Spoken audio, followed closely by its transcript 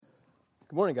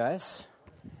Good morning, guys.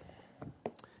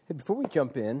 Hey, before we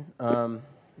jump in,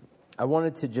 I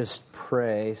wanted to just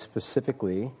pray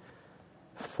specifically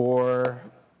for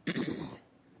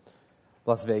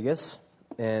Las Vegas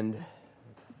and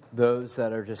those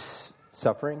that are just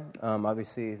suffering.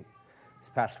 Obviously, this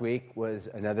past week was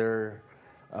another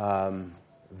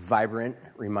vibrant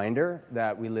reminder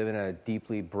that we live in a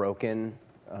deeply broken,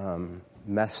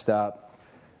 messed up,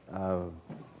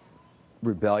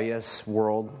 rebellious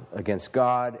world against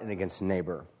God and against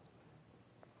neighbor.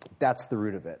 That's the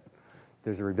root of it.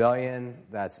 There's a rebellion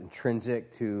that's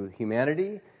intrinsic to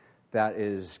humanity, that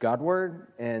is Godward,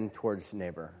 and towards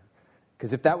neighbor.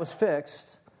 Because if that was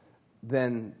fixed,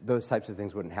 then those types of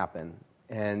things wouldn't happen.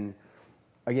 And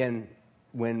again,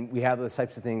 when we have those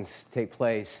types of things take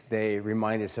place, they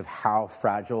remind us of how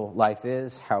fragile life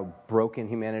is, how broken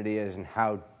humanity is, and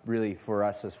how really for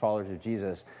us as followers of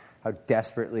Jesus, how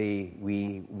desperately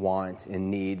we want and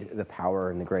need the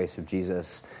power and the grace of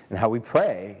Jesus, and how we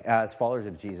pray as followers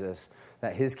of Jesus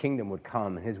that his kingdom would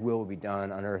come and his will would be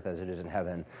done on earth as it is in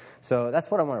heaven. So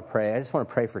that's what I want to pray. I just want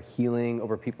to pray for healing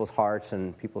over people's hearts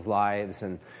and people's lives.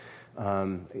 And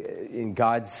in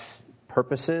God's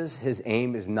purposes, his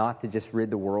aim is not to just rid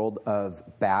the world of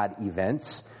bad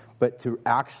events, but to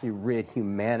actually rid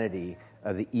humanity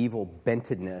of the evil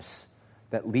bentedness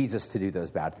that leads us to do those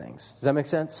bad things. Does that make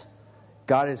sense?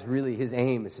 God is really, his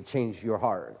aim is to change your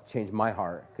heart, change my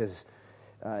heart, because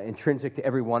intrinsic to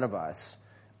every one of us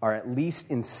are, at least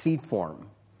in seed form,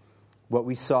 what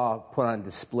we saw put on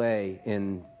display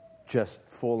in just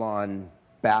full-on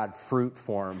bad fruit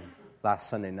form last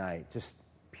Sunday night, just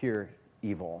pure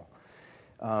evil.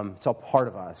 It's all part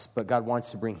of us, but God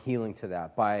wants to bring healing to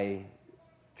that by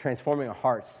transforming our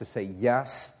hearts to say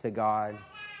yes to God,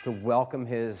 to welcome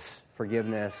his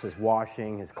forgiveness, his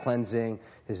washing, his cleansing,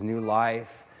 his new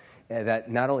life,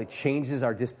 that not only changes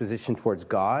our disposition towards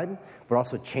God, but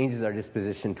also changes our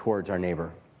disposition towards our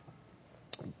neighbor.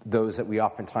 Those that we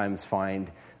oftentimes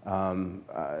find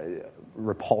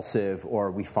repulsive or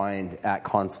we find at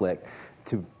conflict,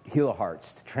 to heal our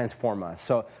hearts, to transform us.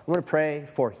 So I want to pray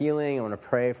for healing. I want to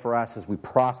pray for us as we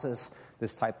process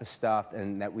this type of stuff,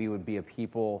 and that we would be a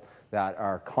people that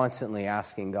are constantly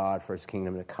asking God for his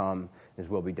kingdom to come, his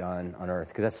will be done on earth,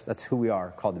 because that's who we are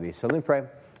called to be. So let me pray.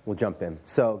 We'll jump in.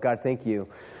 So God, thank you.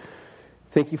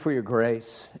 Thank you for your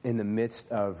grace in the midst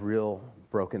of real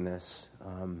brokenness.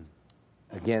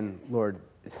 Again, Lord,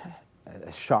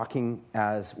 as shocking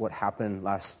as what happened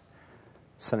last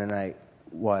Sunday night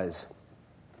was,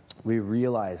 we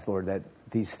realize, Lord, that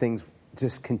these things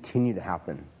just continue to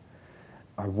happen.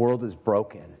 Our world is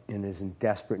broken and is in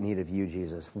desperate need of you,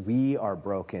 Jesus. We are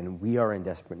broken. We are in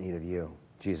desperate need of you,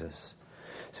 Jesus.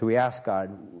 So we ask,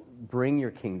 God, bring your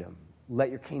kingdom. Let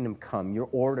your kingdom come, your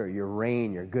order, your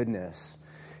reign, your goodness.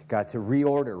 God, to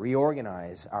reorder,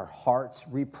 reorganize our hearts,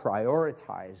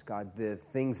 reprioritize, God, the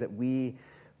things that we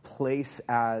place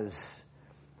as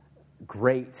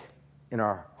great in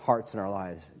our hearts and our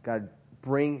lives. God,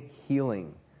 bring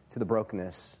healing to the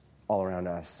brokenness all around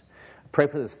us. Pray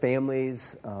for those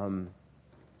families,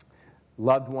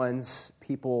 loved ones,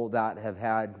 people that have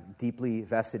had deeply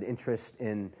vested interest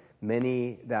in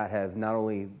many that have not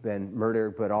only been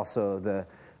murdered, but also the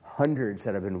hundreds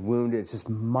that have been wounded. It's just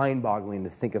mind-boggling to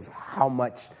think of how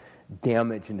much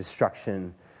damage and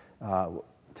destruction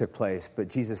took place. But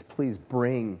Jesus, please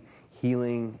bring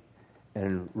healing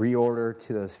and reorder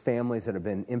to those families that have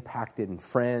been impacted, and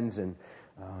friends. And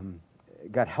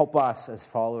God, help us as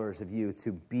followers of you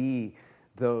to be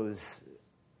those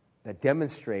that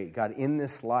demonstrate, God, in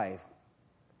this life,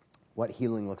 what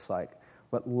healing looks like,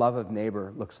 what love of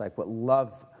neighbor looks like, what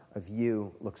love of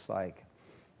you looks like.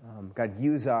 God,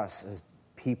 use us as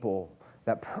people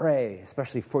that pray,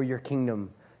 especially for your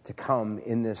kingdom to come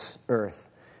in this earth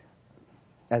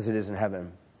as it is in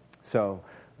heaven. So,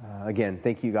 again,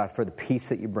 thank you, God, for the peace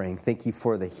that you bring. Thank you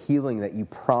for the healing that you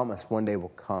promise one day will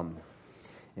come.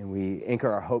 And we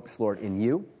anchor our hopes, Lord, in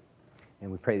you.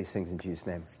 And we pray these things in Jesus'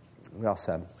 name. We all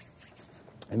said,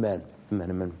 amen, amen,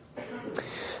 amen.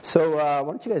 So why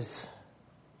don't you guys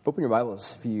open your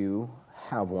Bibles, if you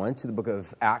have one, to the book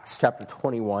of Acts chapter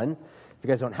 21. If you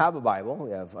guys don't have a Bible,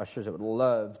 we have ushers that would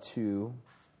love to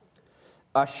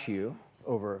usher you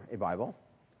over a Bible.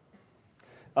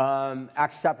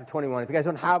 Acts chapter 21. If you guys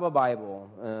don't have a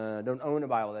Bible, don't own a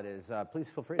Bible, that is, please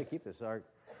feel free to keep this,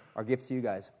 our gift to you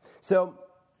guys. So,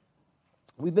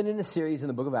 we've been in a series in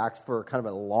the book of Acts for kind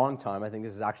of a long time. I think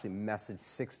this is actually message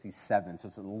 67, so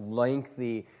it's a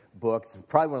lengthy book. It's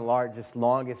probably one of the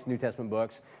longest New Testament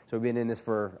books, so we've been in this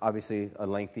for, obviously, a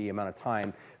lengthy amount of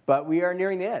time. But we are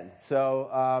nearing the end.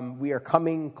 So we are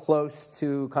coming close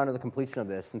to kind of the completion of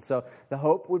this. And so the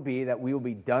hope would be that we will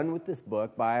be done with this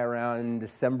book by around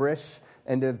December-ish,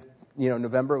 end of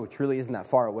November, which really isn't that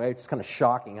far away. It's kind of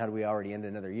shocking. How do we already end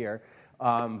another year?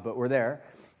 But we're there.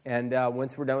 And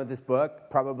once we're done with this book,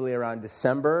 probably around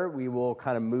December, we will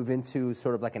kind of move into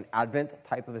sort of like an Advent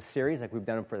type of a series, like we've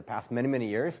done for the past many, many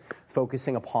years,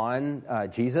 focusing upon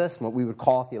Jesus, what we would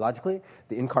call theologically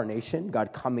the incarnation,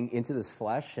 God coming into this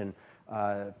flesh and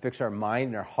fix our mind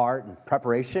and our heart in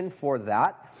preparation for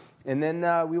that. And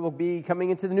then we will be coming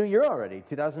into the new year already,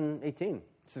 2018.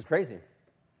 This is crazy.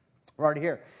 We're already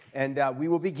here. And we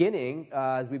will be beginning,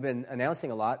 as we've been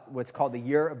announcing a lot, what's called the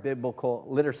Year of Biblical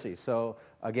Literacy. So,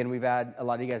 again, we've had a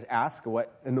lot of you guys ask,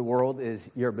 what in the world is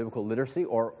Year of Biblical Literacy,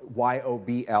 or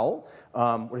YOBL?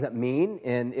 What does that mean?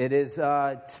 And it is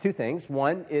it's two things.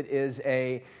 One, it is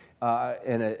a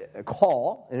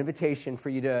call, an invitation for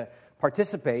you to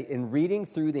participate in reading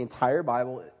through the entire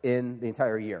Bible in the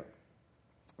entire year.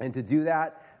 And to do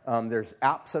that, there's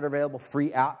apps that are available, free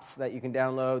apps that you can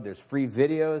download. There's free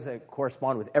videos that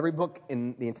correspond with every book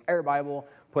in the entire Bible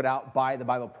put out by the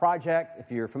Bible Project,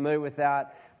 if you're familiar with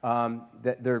that.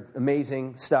 They're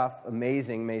amazing stuff,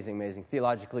 amazing,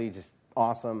 theologically just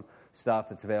awesome stuff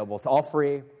that's available. It's all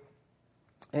free.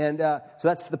 And so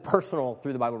that's the personal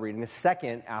through the Bible reading. The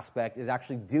second aspect is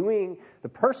actually doing the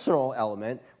personal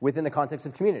element within the context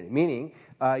of community, meaning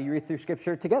you read through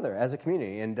Scripture together as a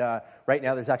community. And right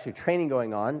now there's actually training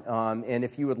going on. And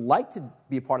if you would like to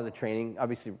be a part of the training,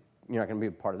 obviously you're not going to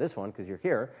be a part of this one because you're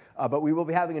here, but we will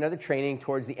be having another training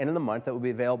towards the end of the month that will be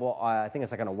available, I think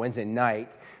it's like on a Wednesday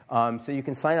night, so you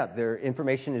can sign up. Their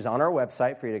information is on our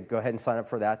website for you to go ahead and sign up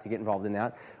for that, to get involved in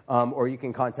that, or you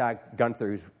can contact Gunther,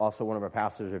 who's also one of our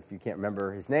pastors. If you can't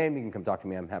remember his name, you can come talk to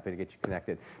me. I'm happy to get you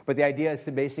connected. But the idea is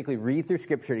to basically read through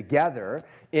Scripture together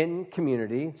in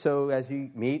community, so as you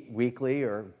meet weekly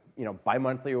or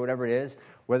bi-monthly or whatever it is,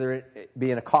 whether it be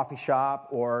in a coffee shop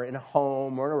or in a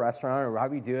home or in a restaurant or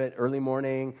however you do it, early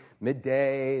morning,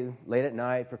 midday, late at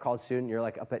night. For a college student, you're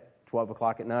like up at 12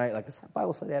 o'clock at night, like this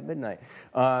Bible study at midnight.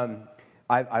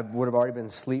 I would have already been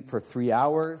asleep for 3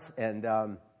 hours. And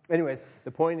anyways,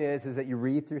 the point is that you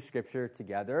read through Scripture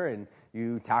together and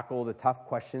you tackle the tough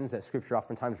questions that Scripture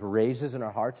oftentimes raises in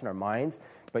our hearts and our minds,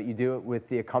 but you do it with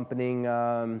the accompanying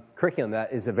curriculum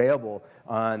that is available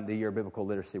on the Year Biblical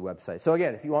Literacy website. So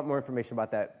again, if you want more information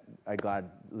about that, I'd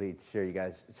gladly share with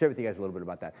you guys a little bit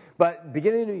about that. But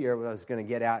beginning of the new year, what I was going to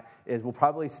get at is we'll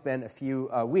probably spend a few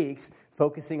weeks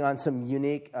focusing on some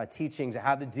unique teachings that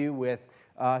have to do with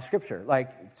Scripture,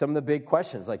 like some of the big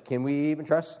questions, like can we even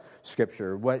trust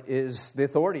Scripture? What is the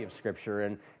authority of Scripture?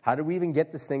 And how do we even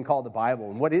get this thing called the Bible?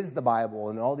 And what is the Bible?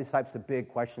 And all these types of big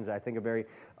questions that I think are very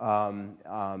on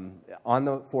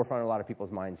the forefront of a lot of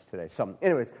people's minds today. So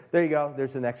anyways, there you go.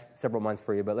 There's the next several months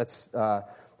for you. But let's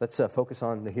focus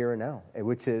on the here and now,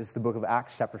 which is the book of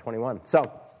Acts chapter 21. So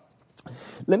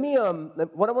what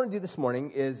I want to do this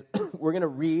morning is we're going to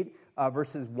read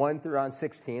verses 1 through around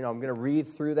 16. I'm going to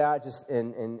read through that just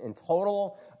in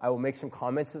total. I will make some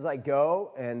comments as I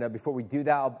go, and before we do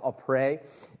that, I'll pray,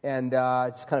 and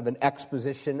just kind of an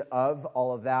exposition of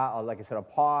all of that. Like I said, I'll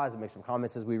pause and make some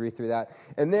comments as we read through that.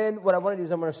 And then what I want to do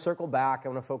is I'm going to circle back. I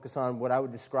want to focus on what I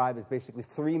would describe as basically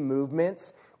three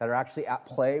movements that are actually at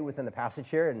play within the passage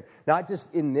here, and not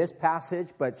just in this passage,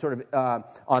 but sort of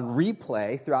on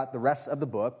replay throughout the rest of the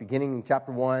book, beginning in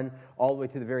chapter 1 all the way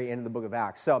to the very end of the book of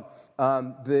Acts. So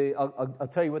I'll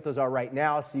tell you what those are right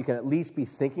now, so you can at least be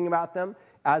thinking about them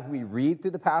as we read through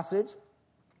the passage.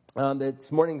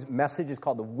 This morning's message is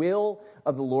called "The Will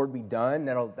of the Lord Be Done."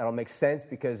 That'll make sense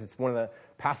because it's one of the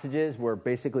passages where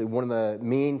basically one of the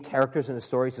main characters in the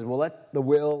story says, well, let the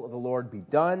will of the Lord be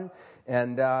done.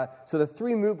 And so the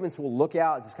three movements we'll look at,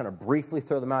 I'll just kind of briefly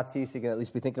throw them out to you so you can at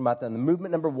least be thinking about them. The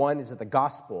movement number one is that the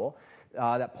gospel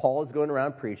that Paul is going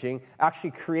around preaching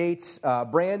actually creates a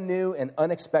brand new and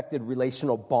unexpected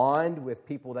relational bond with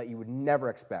people that you would never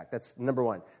expect. That's number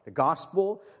one. The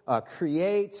gospel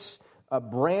creates a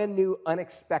brand new,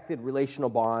 unexpected relational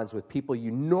bonds with people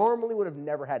you normally would have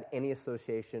never had any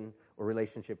association or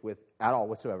relationship with at all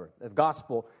whatsoever. The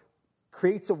gospel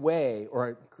creates a way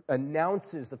or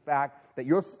announces the fact that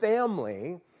your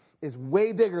family is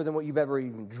way bigger than what you've ever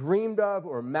even dreamed of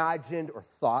or imagined or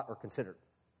thought or considered.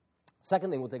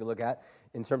 Second thing we'll take a look at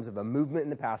in terms of a movement in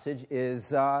the passage is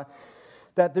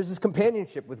that there's this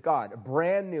companionship with God, a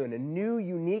brand new and a new,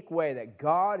 unique way that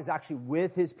God is actually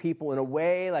with his people in a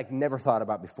way like never thought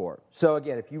about before. So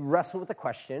again, if you wrestle with the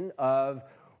question of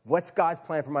what's God's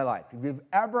plan for my life, if you've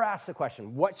ever asked the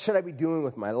question, what should I be doing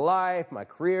with my life, my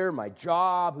career, my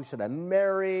job, who should I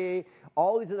marry,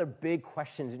 all these other big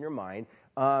questions in your mind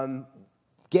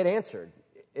get answered,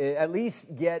 at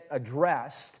least get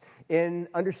addressed in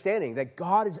understanding that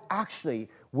God is actually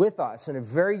with us in a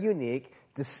very unique,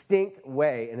 distinct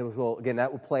way. And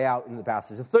that will play out in the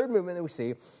passage. The third movement that we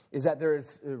see is that there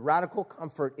is radical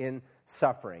comfort in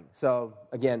suffering. So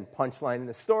again, punchline in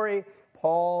the story,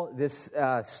 Paul, this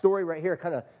story right here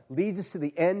kind of leads us to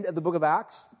the end of the book of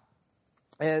Acts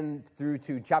and through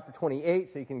to chapter 28,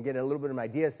 so you can get a little bit of an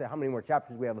idea as to how many more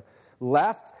chapters we have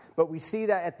left. But we see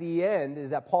that at the end is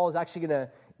that Paul is actually going to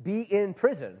be in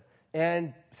prison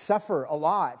and suffer a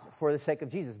lot for the sake of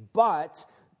Jesus. But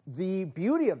the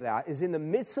beauty of that is in the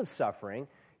midst of suffering,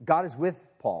 God is with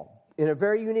Paul in a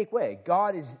very unique way.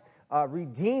 God is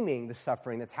redeeming the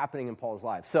suffering that's happening in Paul's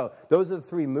life. So those are the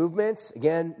three movements.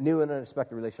 Again, new and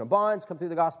unexpected relational bonds come through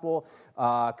the gospel.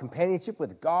 Companionship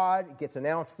with God gets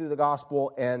announced through the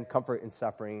gospel, and comfort in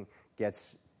suffering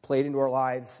gets played into our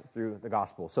lives through the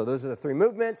gospel. So those are the three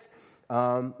movements.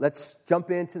 Let's jump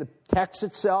into the text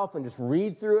itself and just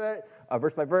read through it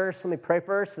verse by verse. Let me pray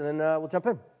first, and then we'll jump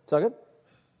in. Is that good?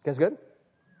 You guys good? You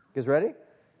guys ready?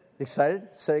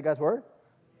 Excited to study God's word?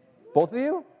 Both of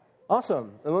you?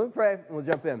 Awesome. And let me pray, and we'll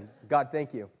jump in. God,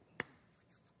 thank you.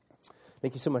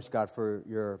 Thank you so much, God, for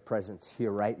your presence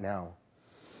here right now.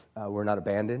 We're not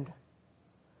abandoned.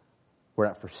 We're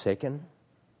not forsaken.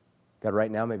 God,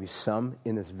 right now, maybe some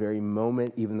in this very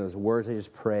moment, even those words I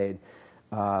just prayed,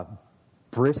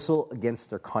 bristle against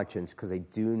their conscience because they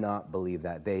do not believe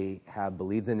that. They have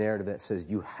believed the narrative that says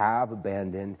you have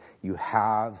abandoned, you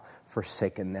have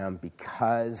forsaken them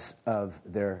because of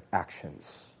their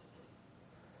actions.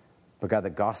 But God,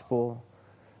 the gospel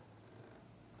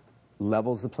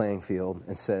levels the playing field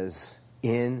and says,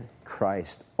 in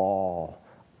Christ all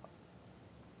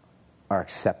are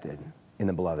accepted in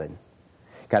the beloved.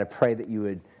 God, I pray that you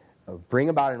would bring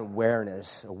about an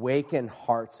awareness, awaken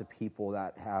hearts of people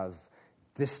that have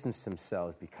distanced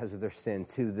themselves because of their sin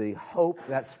to the hope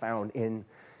that's found in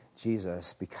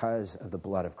Jesus because of the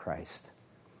blood of Christ.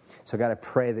 So God, I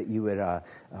pray that you would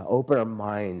open our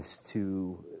minds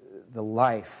to the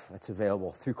life that's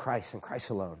available through Christ and Christ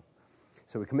alone.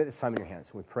 So we commit this time in your hands,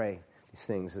 and we pray these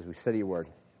things as we study your word.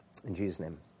 In Jesus'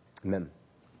 name, amen.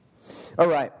 All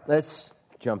right, let's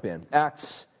jump in.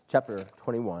 Acts chapter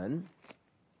 21.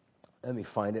 Let me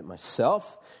find it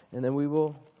myself, and then we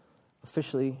will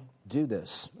officially do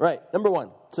this. Right, number 1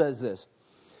 says this.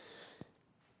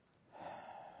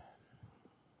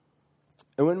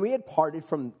 And when we had parted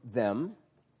from them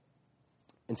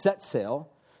and set sail,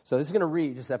 so this is going to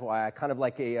read, just FYI, kind of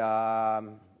like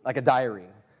a diary.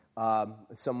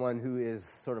 Someone who is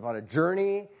sort of on a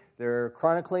journey. They're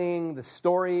chronicling the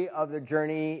story of their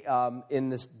journey in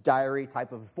this diary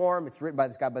type of form. It's written by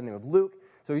this guy by the name of Luke.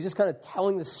 So he's just kind of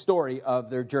telling the story of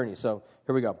their journey. So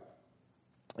here we go.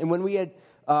 And when we had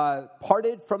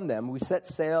parted from them, we set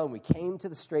sail and we came to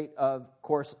the straight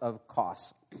course of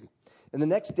Kos. And the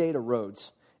next day to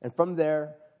Rhodes, and from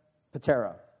there,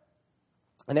 Patara.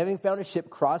 And having found a ship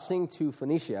crossing to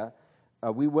Phoenicia,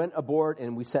 we went aboard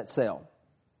and we set sail.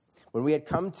 When we had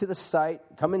come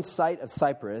in sight of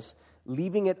Cyprus,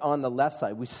 leaving it on the left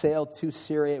side, we sailed to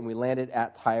Syria and we landed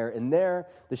at Tyre. And there,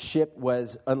 the ship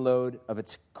was unload of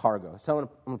its cargo. So I'm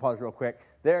going to pause real quick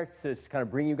there to just kind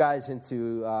of bring you guys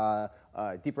into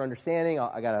deeper understanding.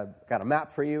 I got a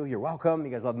map for you. You're welcome.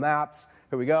 You guys love maps.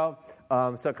 Here we go.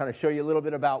 So I'll kind of show you a little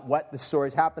bit about what the story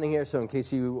is happening here. So in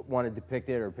case you want to depict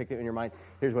it or pick it in your mind,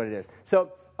 here's what it is.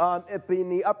 So in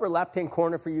the upper left-hand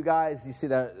corner for you guys, you see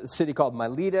the city called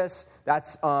Miletus.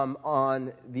 That's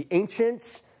on the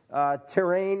ancient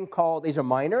terrain called Asia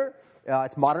Minor.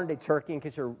 It's modern-day Turkey, in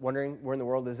case you're wondering where in the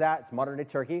world is that. It's modern-day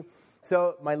Turkey.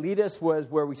 So Miletus was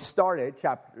where we started,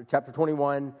 chapter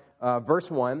 21, verse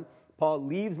 1. Paul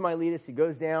leaves Miletus. He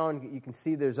goes down. You can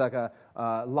see there's like a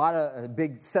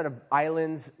big set of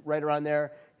islands right around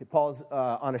there. Paul's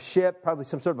on a ship, probably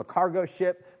some sort of a cargo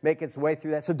ship, making its way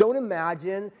through that. So don't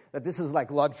imagine that this is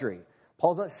like luxury.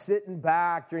 Paul's not sitting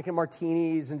back, drinking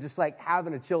martinis, and just like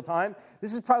having a chill time.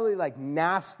 This is probably like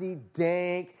nasty,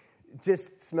 dank,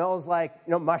 just smells like,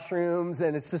 mushrooms,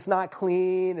 and it's just not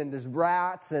clean, and there's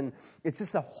rats, and it's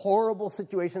just a horrible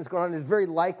situation that's going on. There's very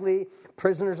likely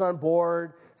prisoners on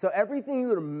board. So everything you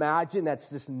would imagine that's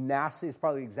just nasty is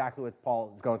probably exactly what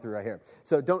Paul is going through right here.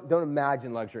 So don't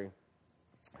imagine luxury.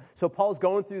 So Paul's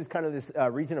going through kind of this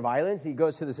region of islands. He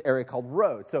goes to this area called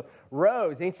Rhodes. So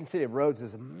Rhodes, the ancient city of Rhodes,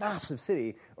 is a massive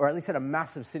city, or at least had a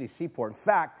massive city seaport. In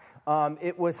fact,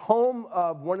 it was home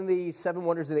of one of the 7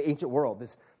 wonders of the ancient world,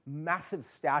 this massive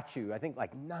statue, I think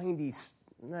like 90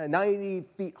 90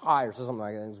 feet high or something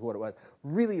like that is what it was.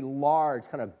 Really large,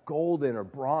 kind of golden or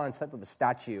bronze type of a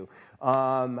statue.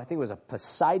 I think it was a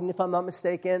Poseidon, if I'm not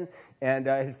mistaken, and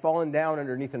it had fallen down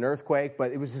underneath an earthquake,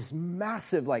 but it was this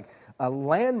massive, like, a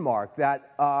landmark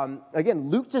that, again,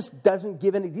 Luke just doesn't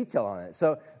give any detail on it.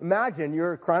 So imagine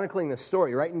you're chronicling the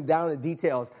story, writing down the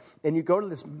details, and you go to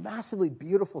this massively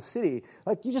beautiful city.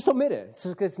 Like, you just omit it.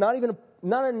 It's not even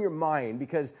not in your mind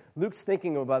because Luke's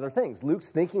thinking of other things. Luke's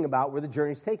thinking about where the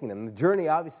journey's taking them. The journey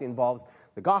obviously involves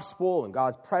the gospel and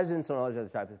God's presence and all those other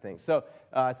types of things. So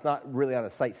it's not really on a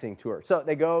sightseeing tour. So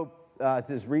they go to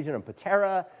this region of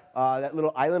Patara, that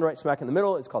little island right smack in the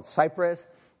middle. It's called Cyprus.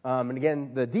 And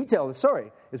again, the detail of the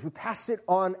story is we passed it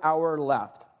on our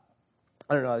left.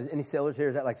 I don't know, any sailors here?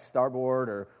 Is that like starboard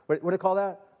or what do they call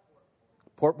that?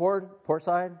 Portboard? Port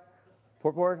side?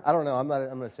 Portboard? I don't know. I'm not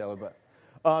a sailor, but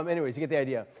anyways, you get the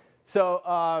idea.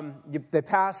 So they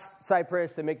pass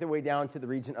Cyprus. They make their way down to the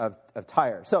region of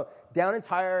Tyre. So down in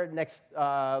Tyre, next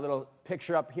little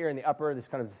picture up here in the upper, this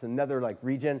kind of this another like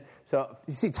region. So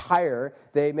you see Tyre.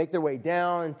 They make their way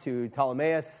down to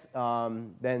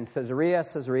Ptolemais, then Caesarea.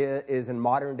 Caesarea is in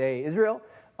modern-day Israel.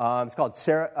 It's called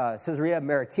Caesarea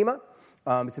Maritima.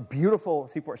 It's a beautiful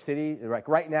seaport city. Like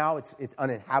right now, it's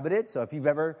uninhabited. So if you've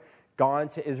ever gone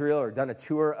to Israel or done a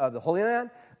tour of the Holy Land,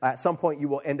 at some point you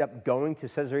will end up going to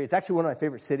Caesarea. It's actually one of my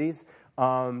favorite cities.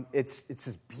 It's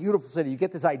this beautiful city. You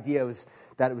get this idea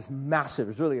that it was massive.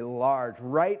 It was really large,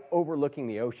 right overlooking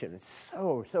the ocean. It's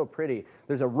so pretty.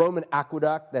 There's a Roman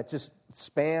aqueduct that just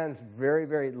spans very,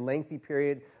 very lengthy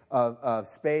period of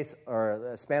space,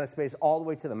 or a span of space, all the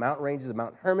way to the mountain ranges of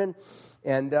Mount Hermon.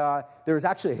 And there was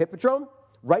actually a hippodrome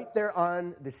right there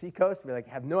on the seacoast. We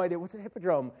have no idea. What's a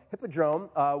hippodrome?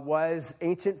 Hippodrome was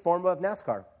ancient form of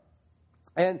NASCAR.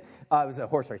 And it was a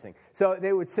horse racing. So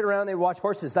they would sit around, they'd watch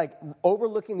horses, like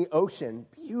overlooking the ocean,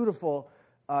 beautiful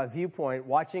viewpoint,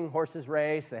 watching horses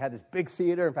race. They had this big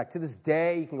theater. In fact, to this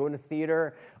day, you can go into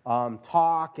theater,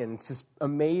 talk, and it's just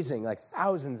amazing. Like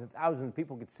thousands and thousands of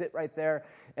people could sit right there.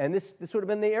 And this would have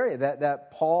been the area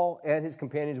that Paul and his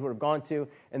companions would have gone to.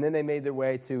 And then they made their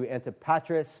way to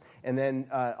Antipatris and then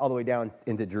all the way down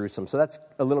into Jerusalem. So that's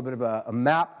a little bit of a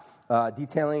map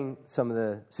detailing some of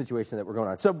the situation that we're going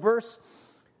on. So verse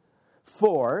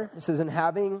 4, it says, "And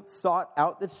having sought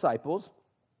out the disciples,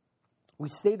 we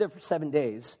stayed there for 7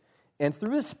 days, and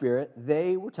through the Spirit,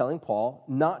 they were telling Paul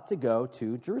not to go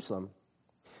to Jerusalem."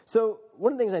 So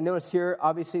one of the things I noticed here,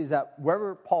 obviously, is that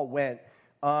wherever Paul went,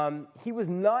 he was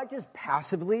not just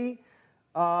passively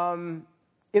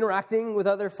interacting with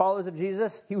other followers of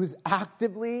Jesus. He was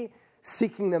actively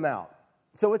seeking them out.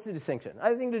 So what's the distinction?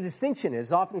 I think the distinction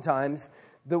is oftentimes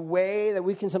the way that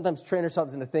we can sometimes train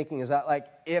ourselves into thinking is that, like,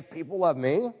 if people love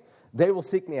me, they will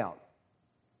seek me out.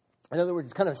 In other words,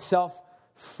 it's kind of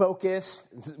self-focused,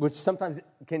 which sometimes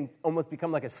can almost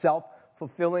become like a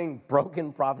self-fulfilling,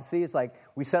 broken prophecy. It's like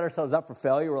we set ourselves up for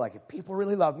failure. We're like, if people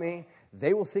really love me,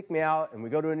 they will seek me out, and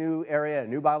we go to a new area, a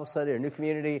new Bible study, a new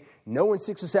community. No one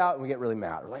seeks us out, and we get really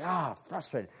mad. We're like,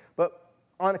 frustrated. But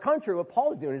on the contrary, what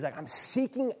Paul is doing is like, I'm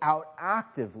seeking out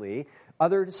actively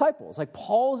other disciples. Like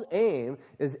Paul's aim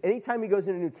is anytime he goes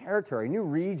into a new territory, new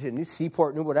region, new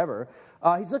seaport, new whatever,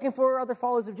 he's looking for other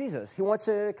followers of Jesus. He wants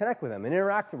to connect with them and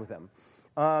interact with them.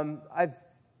 I've,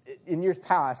 in years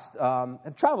past,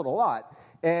 have traveled a lot.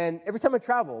 And every time I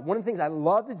travel, one of the things I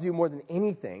love to do more than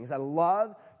anything is I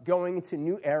love going into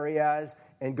new areas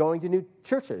and going to new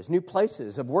churches, new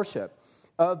places of worship,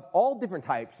 of all different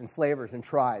types and flavors and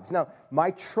tribes. Now, my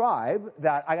tribe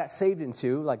that I got saved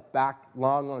into, like back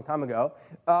long time ago,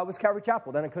 was Calvary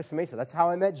Chapel down in Costa Mesa. That's how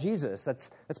I met Jesus.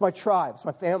 That's my tribe. It's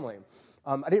my family.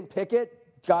 I didn't pick it.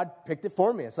 God picked it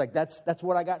for me. It's like that's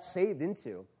what I got saved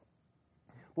into.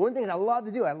 But one of the things I love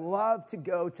to do, I love to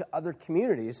go to other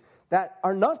communities that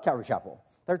are not Calvary Chapel.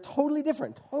 They're totally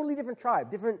different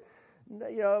tribe, different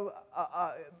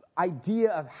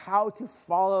idea of how to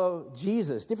follow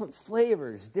Jesus, different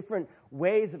flavors, different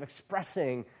ways of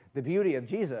expressing the beauty of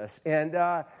Jesus. And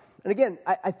again,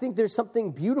 I think there's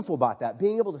something beautiful about that,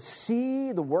 being able to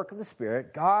see the work of the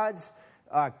Spirit, God's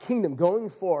kingdom going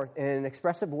forth in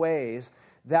expressive ways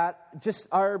that just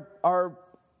are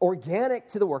organic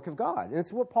to the work of God. And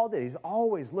it's what Paul did. He's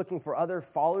always looking for other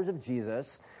followers of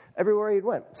Jesus everywhere he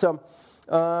went. So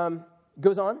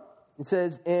goes on. It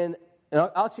says, and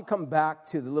I'll actually come back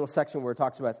to the little section where it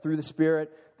talks about through the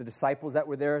Spirit, the disciples that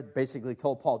were there basically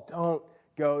told Paul, don't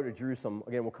go to Jerusalem.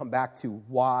 Again, we'll come back to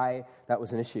why that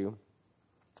was an issue.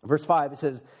 Verse 5, it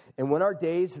says, and when our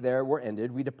days there were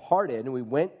ended, we departed and we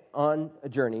went on a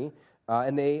journey,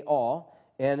 and they all,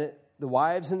 and the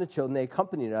wives and the children, they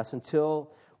accompanied us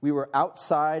until we were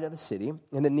outside of the city,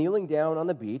 and then kneeling down on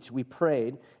the beach, we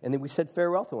prayed, and then we said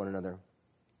farewell to one another.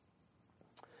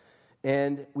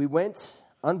 And we went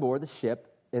on board the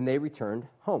ship, and they returned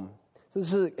home. So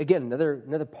this is, again,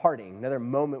 another parting, another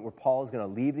moment where Paul is going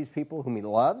to leave these people whom he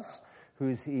loves,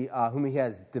 whom he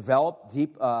has developed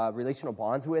deep relational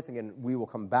bonds with. Again, we will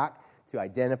come back to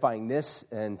identifying this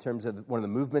in terms of one of the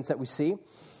movements that we see.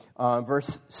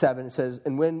 Verse 7, it says,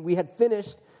 "And when we had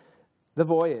finished the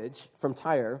voyage from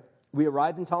Tyre, we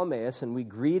arrived in Ptolemais, and we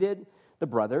greeted the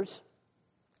brothers,"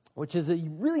 which is a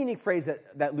really unique phrase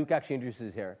that Luke actually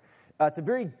introduces here. It's a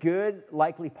very good,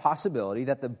 likely possibility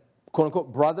that the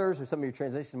quote-unquote brothers, or some of your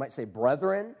translations might say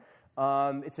brethren.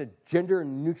 It's a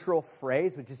gender-neutral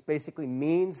phrase, which just basically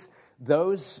means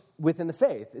those within the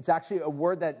faith. It's actually a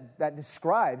word that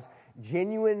describes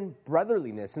genuine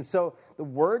brotherliness. And so the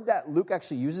word that Luke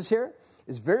actually uses here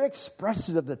is very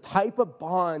expressive of the type of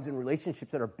bonds and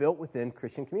relationships that are built within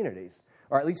Christian communities,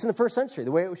 or at least in the first century,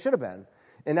 the way it should have been.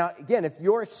 And now, again, if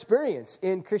your experience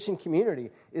in Christian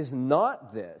community is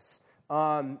not this,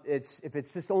 if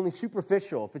it's just only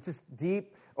superficial, if it's just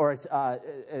deep, or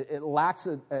it lacks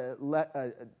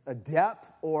a depth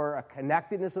or a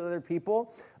connectedness with other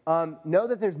people, know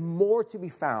that there's more to be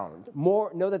found.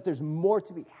 Know that there's more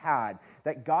to be had.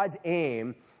 That God's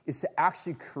aim is to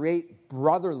actually create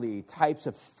brotherly types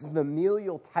of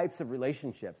familial types of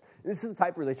relationships. And this is the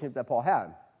type of relationship that Paul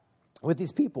had with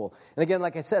these people. And again,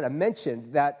 like I said, I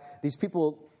mentioned that these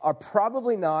people are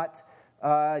probably not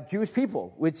Jewish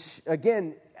people, which,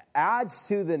 again, adds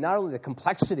to not only the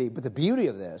complexity, but the beauty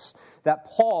of this, that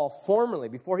Paul formerly,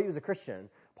 before he was a Christian,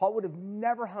 Paul would have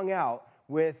never hung out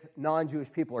with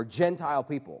non-Jewish people or Gentile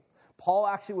people. Paul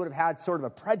actually would have had sort of a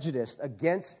prejudice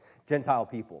against Gentile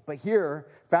people. But here,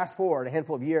 fast forward a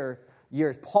handful of years,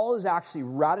 Paul is actually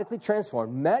radically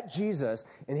transformed, met Jesus,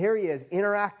 and here he is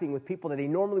interacting with people that he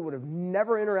normally would have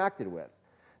never interacted with.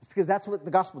 It's because that's what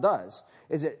the gospel does,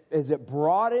 is it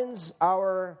broadens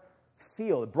our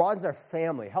field, it broadens our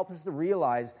family, it helps us to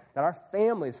realize that our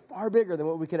family is far bigger than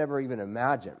what we could ever even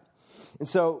imagine. And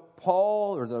so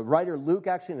Paul, or the writer Luke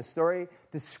actually in the story,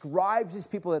 describes these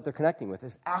people that they're connecting with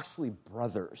as actually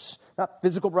brothers. Not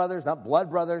physical brothers, not blood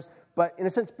brothers, but in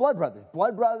a sense blood brothers.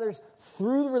 Blood brothers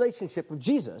through the relationship with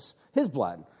Jesus, his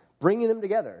blood, bringing them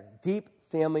together. Deep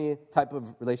family type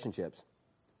of relationships.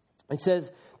 It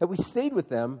says that we stayed with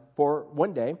them for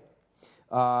one day.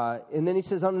 And then he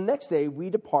says, on the next day, we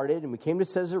departed and we came to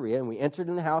Caesarea and we entered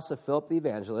in the house of Philip the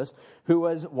evangelist, who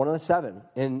was one of the 7.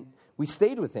 And we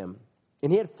stayed with him.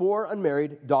 And he had 4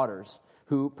 unmarried daughters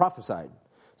who prophesied.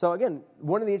 So again,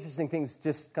 one of the interesting things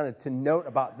just kind of to note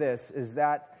about this is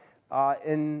that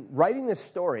in writing this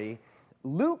story,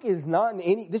 Luke is not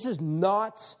this is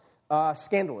not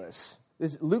scandalous.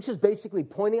 Luke's just basically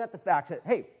pointing out the fact that,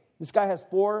 hey, this guy has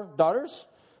 4 daughters.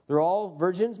 They're all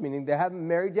virgins, meaning they haven't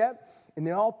married yet. And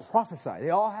they all prophesy. They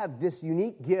all have this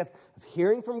unique gift of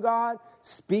hearing from God,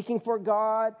 speaking for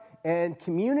God, and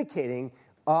communicating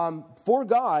for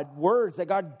God words that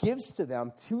God gives to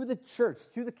them, to the church,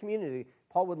 to the community.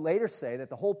 Paul would later say that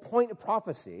the whole point of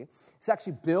prophecy is to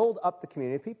actually build up the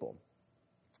community of people.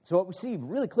 So what we see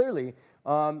really clearly,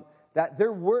 that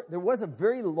there was a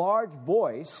very large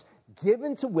voice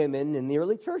given to women in the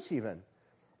early church even.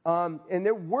 And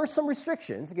there were some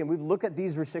restrictions. Again, we've looked at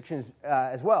these restrictions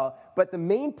as well. But the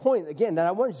main point, again, that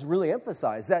I want to really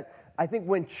emphasize, that I think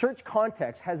when church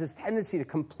context has this tendency to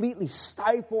completely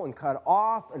stifle and cut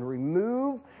off and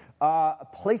remove a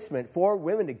placement for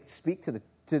women to speak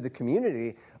to the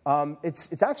community,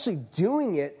 it's actually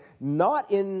doing it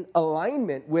not in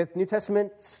alignment with New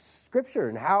Testament Scripture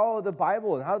and how the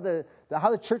Bible and how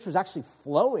the church was actually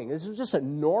flowing. This was just a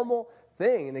normal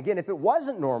thing. And again, if it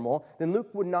wasn't normal, then Luke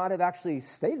would not have actually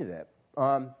stated it.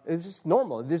 It was just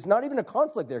normal. There's not even a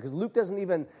conflict there because Luke doesn't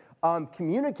even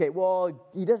communicate. Well,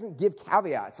 he doesn't give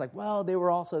caveats like, well, they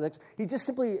were also... He just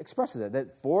simply expresses it,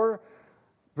 that 4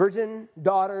 virgin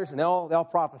daughters, and they all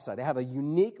prophesy. They have a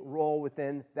unique role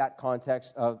within that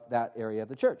context of that area of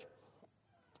the church.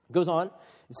 It goes on.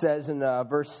 It says in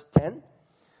verse 10,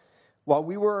 while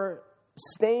we were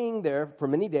staying there for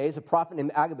many days, a prophet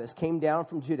named Agabus came down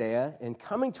from Judea, and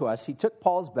coming to us, he took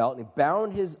Paul's belt and he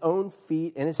bound his own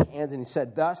feet and his hands, and he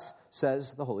said, "Thus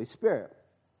says the Holy Spirit.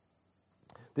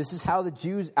 This is how the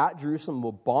Jews at Jerusalem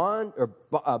will bind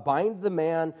the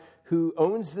man who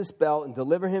owns this belt and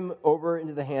deliver him over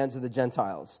into the hands of the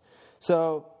Gentiles."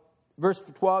 So, verse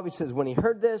 12, he says, when he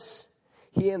heard this,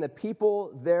 he and the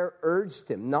people there urged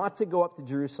him not to go up to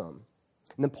Jerusalem.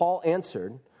 And then Paul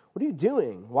answered, "What are you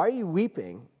doing? Why are you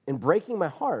weeping and breaking my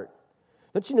heart?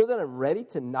 Don't you know that I'm ready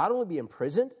to not only be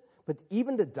imprisoned, but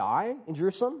even to die in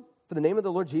Jerusalem for the name of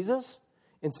the Lord Jesus?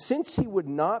 And since he would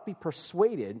not be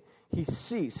persuaded, he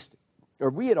ceased, or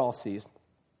we had all ceased,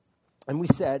 and we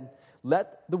said,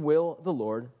 let the will of the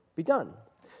Lord be done.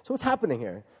 So what's happening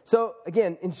here? So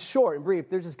again, in short and brief,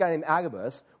 there's this guy named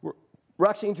Agabus. We're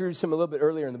actually introduced him a little bit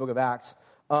earlier in the book of Acts.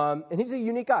 And he's a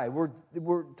unique guy. We're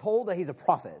told that he's a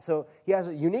prophet. So he has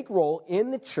a unique role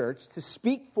in the church to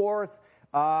speak forth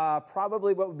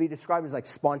probably what would be described as like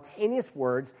spontaneous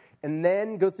words, and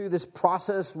then go through this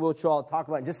process, which I'll talk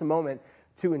about in just a moment,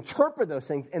 to interpret those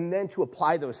things and then to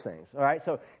apply those things. All right?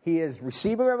 So he is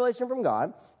receiving revelation from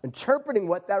God, interpreting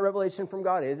what that revelation from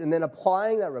God is, and then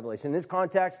applying that revelation. In this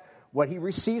context, what he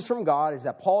receives from God is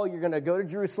that, Paul, you're going to go to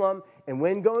Jerusalem, and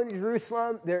when going to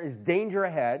Jerusalem, there is danger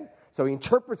ahead. So he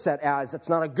interprets that as that's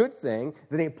not a good thing.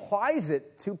 Then he applies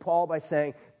it to Paul by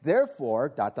saying,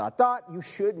 therefore, ... you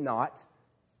should not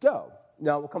go.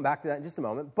 Now, we'll come back to that in just a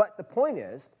moment. But the point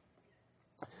is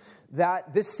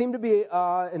that this seemed to be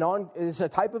is a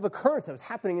type of occurrence that was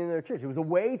happening in their church. It was a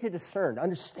way to discern, to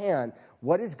understand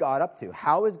what is God up to?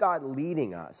 How is God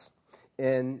leading us?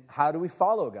 And how do we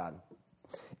follow God?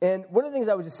 And one of the things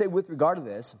I would just say with regard to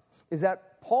this is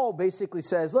that Paul basically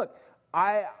says, look,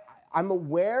 I'm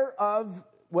aware of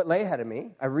what lay ahead of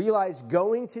me. I realize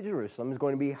going to Jerusalem is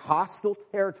going to be hostile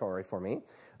territory for me.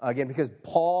 Again, because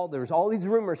there was all these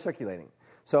rumors circulating.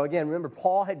 So again, remember,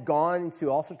 Paul had gone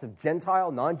into all sorts of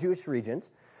Gentile, non-Jewish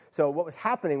regions. So what was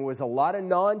happening was a lot of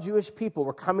non-Jewish people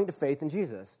were coming to faith in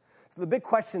Jesus. So the big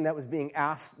question that was being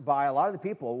asked by a lot of the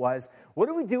people was, what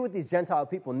do we do with these Gentile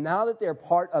people now that they're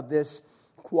part of this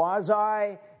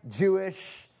quasi-Jewish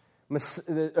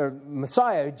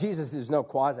Messiah? Jesus is no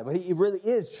quasi, but he really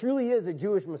truly is a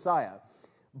Jewish Messiah.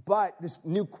 But this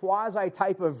new quasi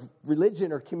type of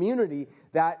religion or community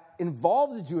that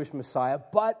involves a Jewish Messiah,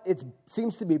 but it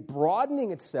seems to be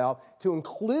broadening itself to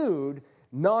include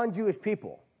non-Jewish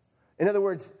people. In other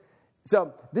words,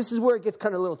 so this is where it gets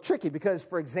kind of a little tricky because,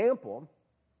 for example,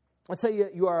 let's say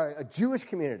you are a Jewish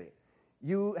community.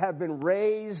 You have been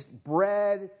raised,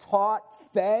 bred, taught,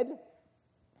 fed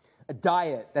a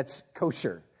diet that's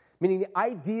kosher. Meaning the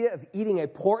idea of eating a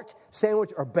pork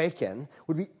sandwich or bacon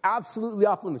would be absolutely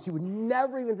off limits. You would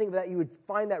never even think of that. You would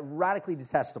find that radically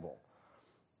detestable.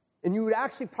 And you would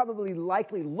actually probably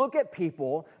likely look at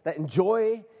people that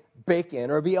enjoy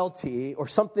bacon or BLT or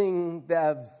something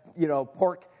that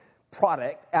pork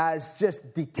product as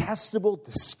just detestable,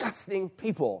 disgusting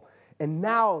people. And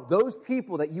now those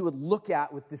people that you would look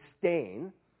at with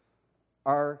disdain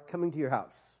are coming to your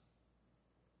house,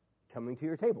 coming to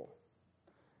your table.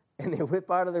 And they whip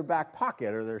out of their back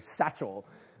pocket or their satchel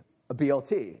a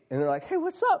BLT. And they're like, hey,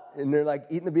 what's up? And they're like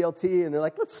eating the BLT. And they're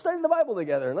like, let's study the Bible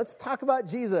together. And let's talk about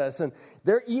Jesus. And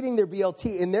they're eating their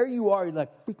BLT. And there you are. You're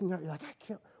like freaking out. You're like, I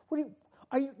can't.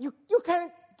 You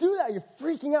can't do that. You're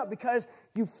freaking out because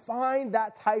you find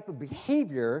that type of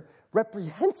behavior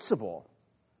reprehensible.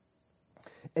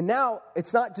 And now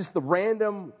it's not just the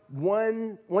random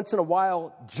once in a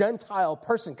while Gentile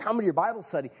person coming to your Bible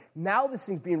study. Now this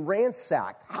thing's being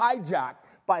ransacked, hijacked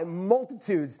by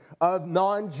multitudes of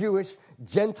non-Jewish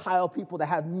Gentile people that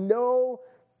have no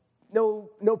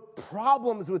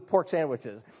problems with pork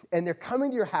sandwiches. And they're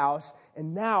coming to your house,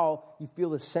 and now you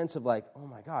feel this sense of like, oh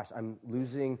my gosh, I'm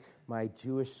losing my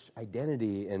Jewish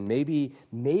identity, and maybe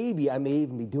I may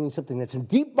even be doing something that's in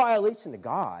deep violation to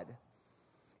God.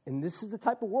 And this is the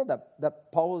type of world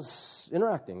that Paul was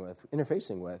interfacing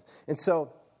with. And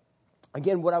so,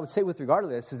 again, what I would say with regard to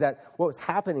this is that what was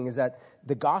happening is that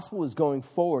the gospel was going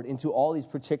forward into all these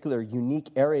particular unique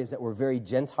areas that were very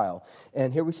Gentile.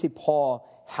 And here we see Paul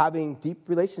having deep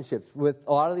relationships with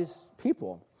a lot of these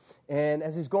people. And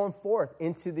as he's going forth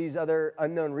into these other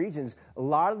unknown regions, a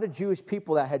lot of the Jewish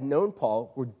people that had known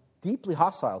Paul were deeply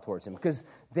hostile towards him because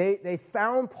they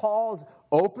found Paul's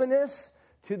openness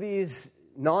to these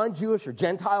non-Jewish or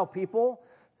Gentile people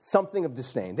something of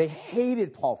disdain. They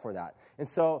hated Paul for that. And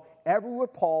so everywhere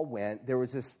Paul went, there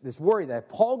was this worry that if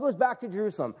Paul goes back to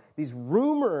Jerusalem, these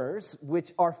rumors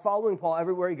which are following Paul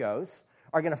everywhere he goes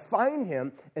are going to find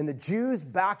him, and the Jews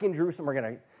back in Jerusalem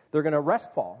they're going to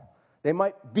arrest Paul. They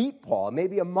might beat Paul.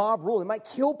 Maybe a mob rule. They might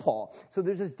kill Paul. So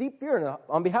there's this deep fear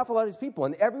on behalf of a lot of these people.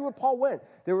 And everywhere Paul went,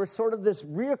 there was sort of this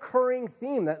reoccurring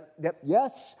theme that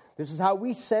yes, this is how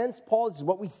we sense Paul. This is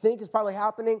what we think is probably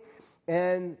happening.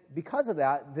 And because of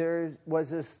that, there was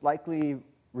this likely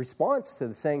response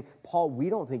to saying, Paul, we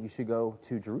don't think you should go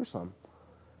to Jerusalem.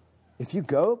 If you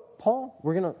go, Paul,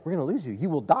 we're gonna lose you. You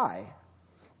will die.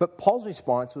 But Paul's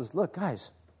response was, look,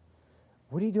 guys,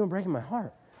 what are you doing breaking my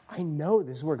heart? I know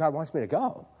this is where God wants me to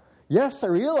go. Yes, I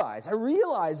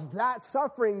realize that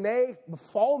suffering may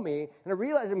befall me, and I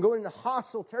realize I'm going into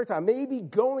hostile territory. I may be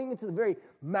going into the very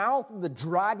mouth of the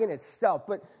dragon itself,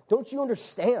 but don't you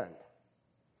understand?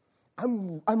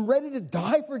 I'm ready to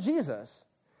die for Jesus.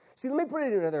 See, let me put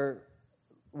it in another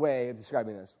way of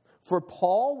describing this. For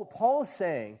Paul, what Paul is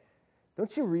saying,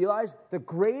 don't you realize the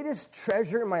greatest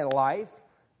treasure in my life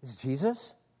is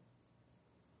Jesus?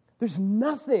 There's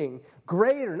nothing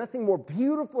greater, nothing more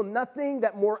beautiful, nothing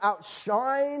that more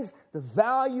outshines the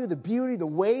value, the beauty, the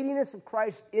weightiness of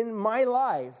Christ in my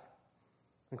life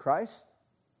than Christ.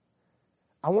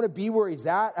 I want to be where he's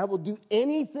at. I will do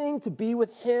anything to be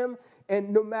with him,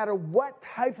 and no matter what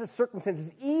types of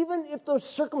circumstances, even if those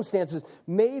circumstances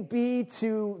may be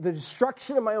to the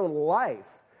destruction of my own life,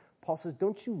 Paul says,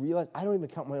 don't you realize I don't even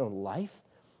count my own life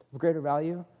of greater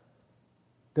value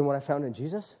than what I found in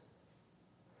Jesus?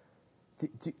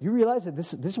 Do you realize that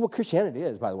this is what Christianity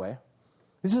is, by the way?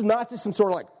 This is not just some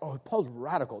sort of like, oh, Paul's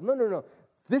radical. No.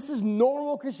 This is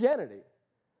normal Christianity.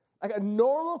 Like a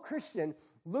normal Christian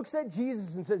looks at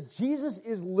Jesus and says, Jesus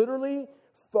is literally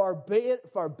far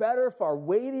better, far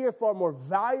weightier, far more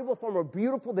valuable, far more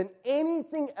beautiful than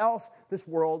anything else this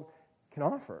world can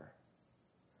offer.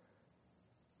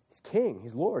 He's King,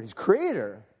 he's Lord, he's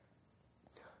Creator.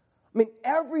 I mean,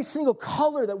 every single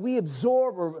color that we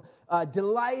absorb or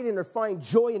delight in or find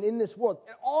joy in this world,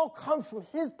 it all comes from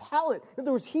his palette. In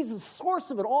other words, he's the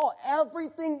source of it all.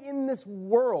 Everything in this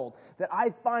world that I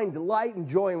find delight and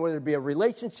joy in, whether it be a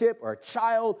relationship or a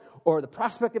child or the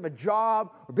prospect of a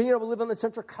job or being able to live on the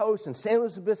Central Coast in San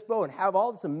Luis Obispo and have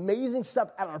all this amazing stuff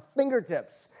at our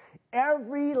fingertips,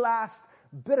 every last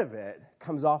bit of it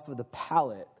comes off of the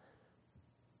palette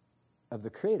of the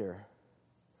Creator.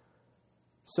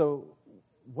 So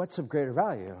what's of greater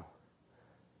value?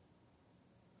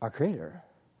 Our Creator.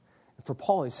 And for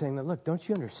Paul, he's saying that, look, don't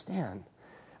you understand?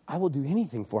 I will do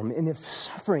anything for him. And if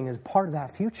suffering is part of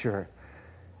that future,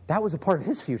 that was a part of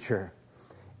his future.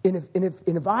 And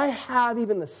if I have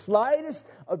even the slightest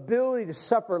ability to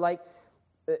suffer,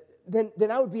 then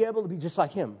I would be able to be just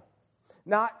like him.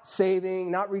 Not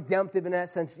saving, not redemptive in that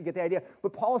sense, you get the idea.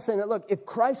 But Paul is saying that, look, if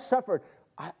Christ suffered,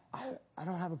 I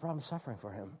don't have a problem suffering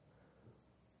for him.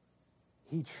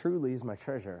 He truly is my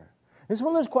treasure. This is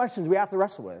one of those questions we have to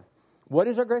wrestle with. What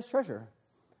is our greatest treasure?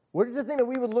 What is the thing that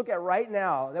we would look at right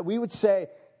now that we would say,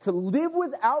 to live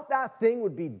without that thing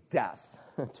would be death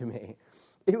to me?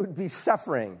 It would be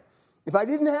suffering. If I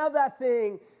didn't have that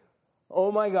thing,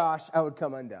 oh my gosh, I would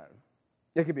come undone.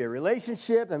 It could be a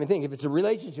relationship. I mean, think, if it's a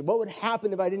relationship, what would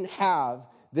happen if I didn't have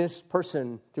this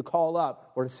person to call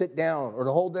up or to sit down or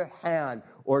to hold their hand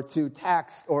or to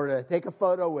text or to take a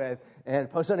photo with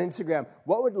and post on Instagram?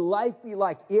 What would life be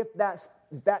like if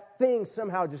that thing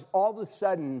somehow just all of a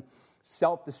sudden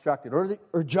self-destructed,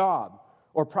 or job,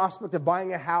 or prospect of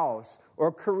buying a house, or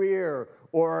a career,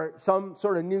 or some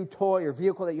sort of new toy or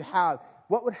vehicle that you have?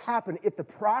 What would happen if the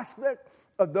prospect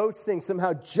of those things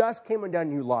somehow just came undone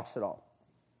and you lost it all?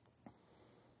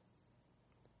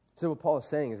 So what Paul is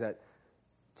saying is that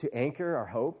to anchor our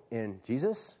hope in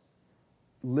Jesus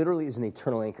literally is an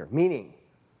eternal anchor, meaning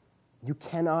you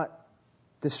cannot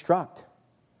destroy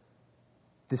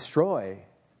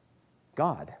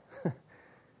God.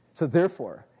 So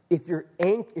therefore, if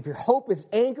your hope is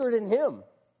anchored in him,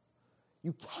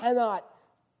 you cannot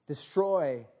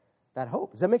destroy that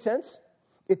hope. Does that make sense?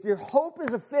 If your hope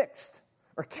is affixed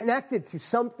or connected to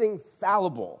something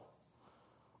fallible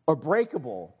or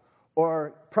breakable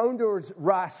or prone towards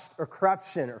rust or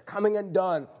corruption or coming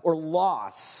undone or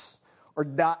loss or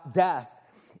death,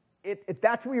 if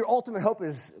that's where your ultimate hope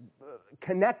is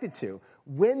connected to,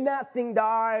 when that thing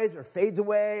dies or fades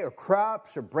away or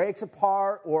corrupts or breaks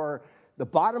apart or the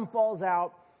bottom falls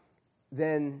out,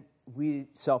 then we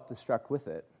self-destruct with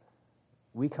it.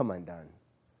 We come undone.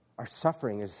 Our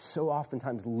suffering is so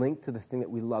oftentimes linked to the thing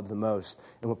that we love the most.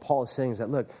 And what Paul is saying is that,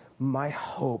 look, my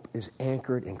hope is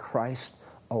anchored in Christ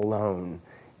alone.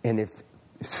 And if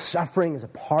suffering is a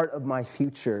part of my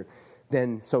future,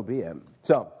 then so be it.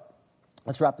 So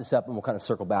let's wrap this up and we'll kind of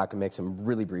circle back and make some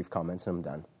really brief comments and I'm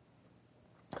done.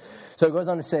 So it goes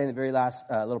on to say in the very last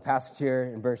little passage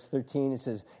here in verse 13, it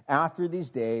says, after these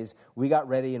days, we got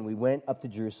ready and we went up to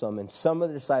Jerusalem, and some of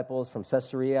the disciples from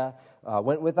Caesarea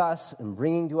went with us, and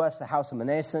bringing to us the house of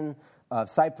Manason of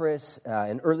Cyprus,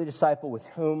 an early disciple with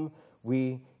whom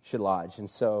we should lodge. And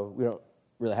so we don't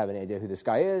really have any idea who this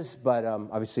guy is, but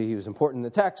obviously he was important in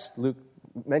the text. Luke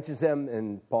mentions them,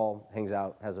 and Paul hangs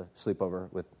out, has a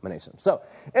sleepover with Manasseh. So,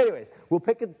 anyways, we'll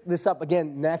pick this up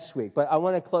again next week, but I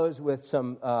want to close with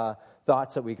some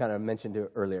thoughts that we kind of mentioned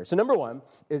earlier. So number one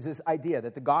is this idea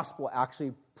that the gospel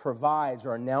actually provides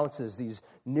or announces these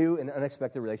new and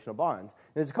unexpected relational bonds.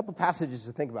 And there's a couple passages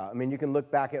to think about. I mean, you can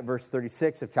look back at verse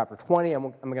 36 of chapter 20.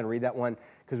 I'm going to read that one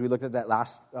because we looked at that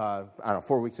last,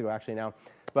 4 weeks ago actually now.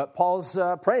 But Paul's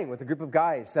praying with a group of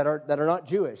guys that are not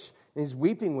Jewish, and he's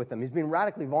weeping with them. He's being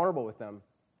radically vulnerable with them.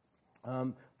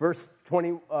 Verse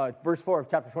 4 of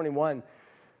chapter 21,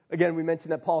 again, we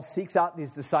mentioned that Paul seeks out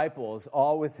these disciples,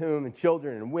 all with whom, and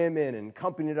children and women, and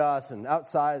accompanied us, and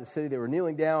outside the city they were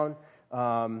kneeling down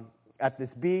at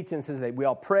this beach, and says that we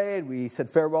all prayed, we said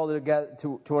farewell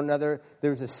to one another.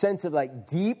 There was a sense of like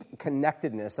deep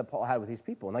connectedness that Paul had with these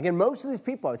people. And again, most of these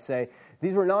people, I would say,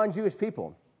 these were non-Jewish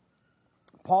people.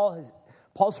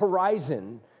 Paul's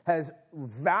horizon has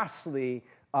vastly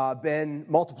been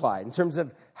multiplied in terms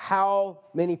of how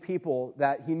many people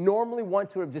that he normally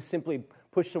once would have just simply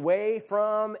pushed away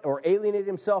from or alienated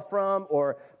himself from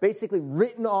or basically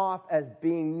written off as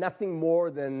being nothing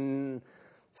more than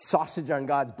sausage on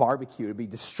God's barbecue to be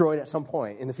destroyed at some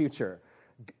point in the future.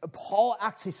 Paul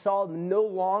actually saw them no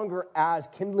longer as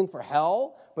kindling for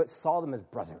hell, but saw them as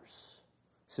brothers,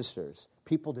 sisters,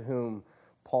 people to whom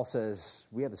Paul says,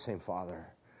 we have the same Father,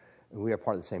 and we are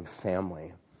part of the same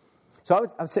family. So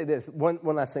I would say this, one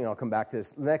last thing, and I'll come back to this.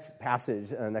 The next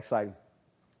passage, next slide,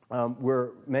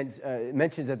 it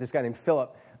mentions that this guy named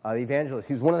Philip, the evangelist,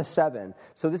 he was one of the 7.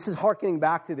 So this is hearkening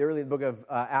back to the early book of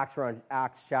Acts, around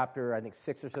Acts chapter, I think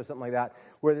 6 or so, something like that,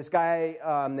 where this guy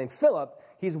named Philip,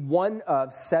 he's one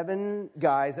of 7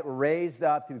 guys that were raised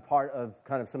up to be part of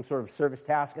kind of some sort of service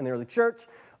task in the early church.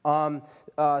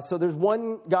 So there's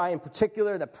one guy in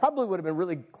particular that probably would have been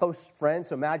really close friends.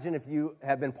 So imagine if you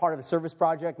have been part of a service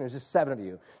project and there's just 7 of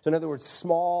you. So in other words,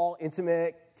 small,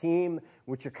 intimate team,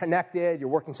 which you're connected, you're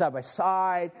working side by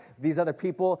side, these other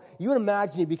people. You would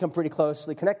imagine you become pretty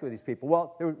closely connected with these people.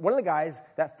 Well, one of the guys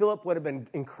that Philip would have been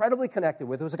incredibly connected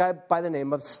with was a guy by the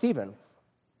name of Stephen.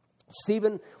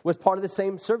 Stephen was part of the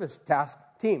same service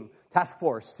task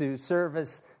force to serve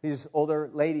as these older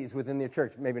ladies within the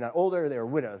church. Maybe not older, they were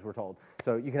widows, we're told.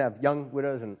 So you can have young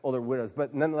widows and older widows,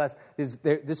 but nonetheless, this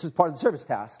was part of the service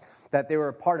task that they were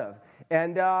a part of.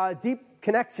 And deep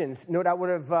connections, no doubt, would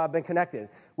have been connected.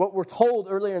 What we're told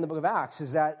earlier in the book of Acts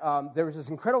is that there was this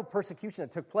incredible persecution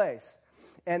that took place.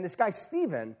 And this guy,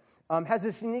 Stephen, has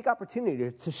this unique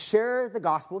opportunity to share the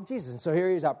gospel of Jesus. And so here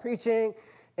he's out preaching,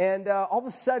 and all of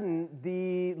a sudden,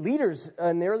 the leaders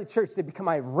in the early church, they become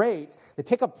irate. They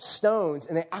pick up stones,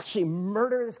 and they actually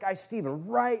murder this guy, Stephen,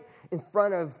 right in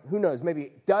front of, who knows,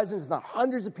 maybe dozens, if not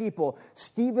hundreds of people.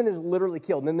 Stephen is literally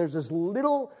killed. And then there's this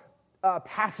little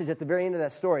passage at the very end of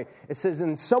that story. It says,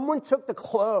 and someone took the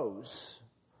clothes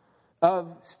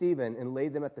of Stephen and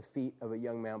laid them at the feet of a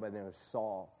young man by the name of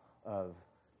Saul of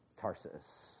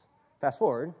Tarsus. Fast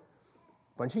forward,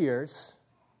 a bunch of years,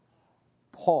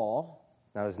 Paul,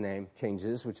 now his name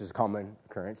changes, which is a common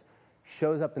occurrence,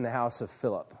 shows up in the house of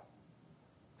Philip,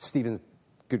 Stephen's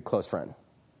good close friend.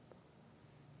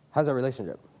 How's that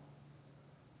relationship?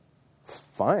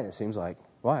 Fine, it seems like.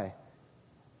 Why?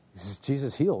 Because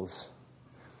Jesus heals.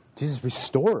 Jesus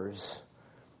restores.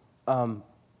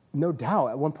 No doubt,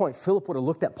 at one point, Philip would have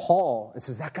looked at Paul and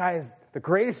says, that guy is the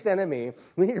greatest enemy.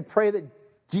 We need to pray that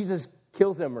Jesus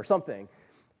kills him or something,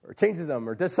 or changes him,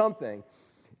 or does something.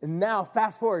 And now,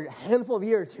 fast forward a handful of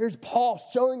years, here's Paul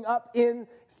showing up in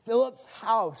Philip's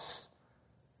house.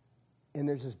 And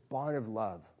there's this bond of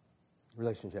love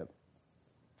relationship.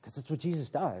 Because that's what Jesus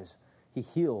does. He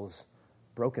heals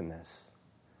brokenness.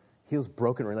 Heals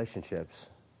broken relationships.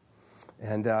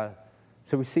 And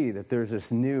so we see that there's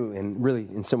this new and really,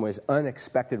 in some ways,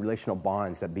 unexpected relational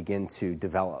bonds that begin to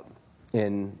develop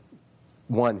in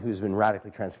one who's been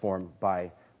radically transformed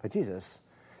by Jesus.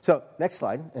 So, next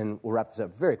slide, and we'll wrap this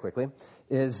up very quickly,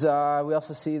 is we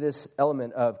also see this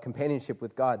element of companionship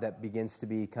with God that begins to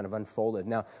be kind of unfolded.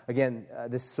 Now, again,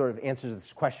 this sort of answers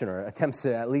this question, or attempts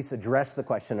to at least address the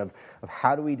question of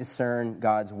how do we discern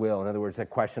God's will? In other words,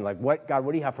 that question like, God,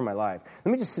 what do you have for my life?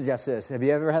 Let me just suggest this. Have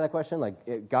you ever had that question?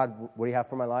 Like, God, what do you have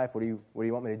for my life? What do you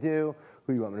want me to do?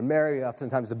 Who do you want me to marry?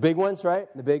 Oftentimes the big ones, right?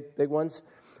 The big ones.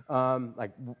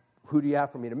 Like, who do you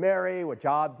have for me to marry? What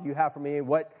job do you have for me?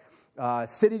 What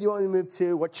city do you want me to move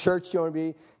to? What church do you want to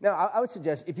be? Now, I would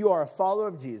suggest if you are a follower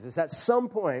of Jesus, at some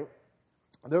point,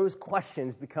 those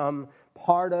questions become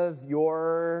part of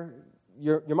your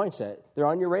mindset. They're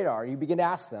on your radar. You begin to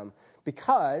ask them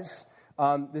because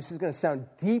this is going to sound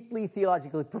deeply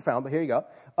theologically profound, but here you go.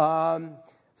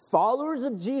 followers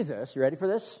of Jesus, you ready for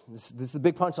this? This is the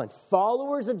big punchline.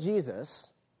 Followers of Jesus, ...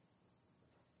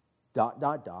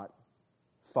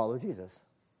 follow Jesus.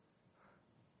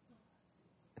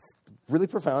 It's really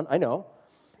profound, I know.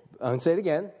 I'm going to say it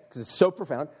again because it's so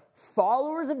profound.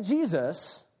 Followers of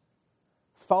Jesus,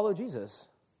 follow Jesus.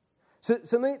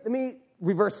 So let me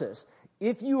reverse this.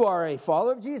 If you are a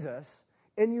follower of Jesus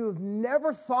and you have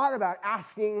never thought about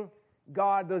asking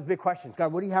God those big questions,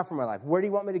 God, what do you have for my life? Where do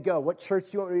you want me to go? What church do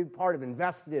you want me to be part of,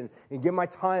 invested in, and give my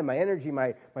time, my energy,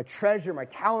 my treasure, my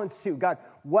talents to? God,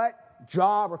 what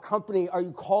job or company are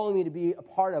you calling me to be a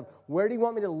part of? Where do you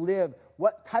want me to live?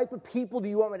 What type of people do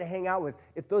you want me to hang out with?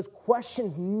 If those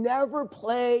questions never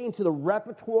play into the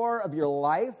repertoire of your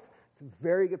life, it's a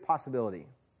very good possibility.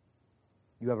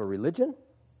 You have a religion,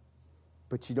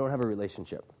 but you don't have a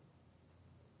relationship.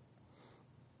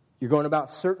 You're going about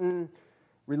certain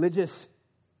religious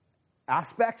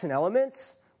aspects and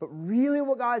elements, but really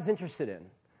what God is interested in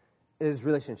is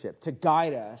relationship, to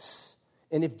guide us.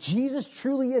 And if Jesus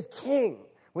truly is king,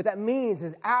 what that means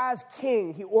is as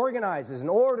king, he organizes and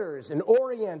orders and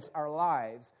orients our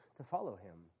lives to follow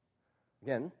him.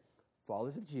 Again,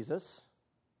 followers of Jesus,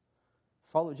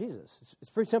 follow Jesus.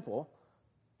 It's pretty simple,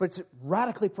 but it's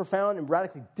radically profound and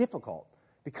radically difficult.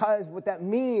 Because what that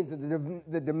means,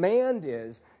 the demand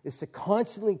is to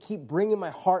constantly keep bringing my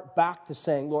heart back to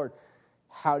saying, Lord,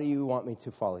 how do you want me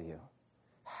to follow you?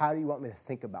 How do you want me to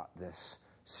think about this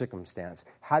circumstance?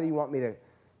 How do you want me to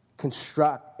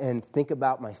construct and think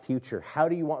about my future? How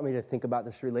do you want me to think about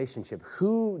this relationship?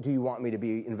 Who do you want me to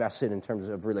be invested in terms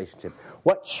of relationship?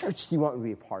 What church do you want me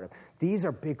to be a part of? These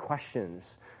are big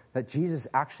questions that Jesus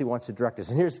actually wants to direct us.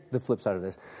 And here's the flip side of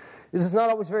this. This is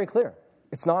not always very clear.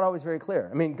 It's not always very clear.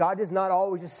 I mean, God does not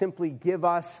always just simply give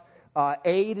us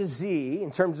A to Z in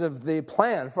terms of the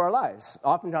plan for our lives.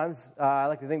 Oftentimes, I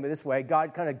like to think of it this way,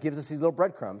 God kind of gives us these little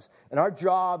breadcrumbs. And our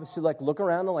job is to look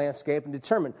around the landscape and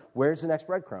determine where's the next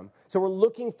breadcrumb. So we're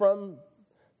looking from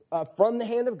the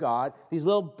hand of God, these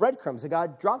little breadcrumbs that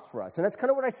God drops for us. And that's kind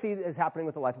of what I see is happening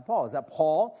with the life of Paul, is that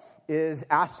Paul is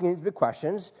asking these big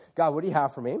questions. God, what do you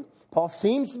have for me? Paul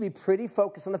seems to be pretty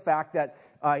focused on the fact that,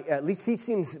 at least he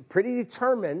seems pretty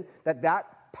determined that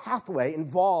pathway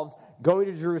involves going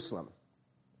to Jerusalem.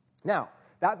 Now,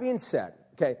 that being said,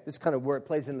 okay, this is kind of where it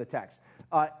plays into the text.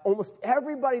 Almost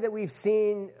everybody that we've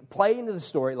seen play into the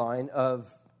storyline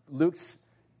of Luke's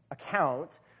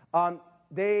account,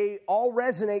 they all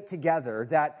resonate together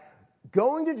that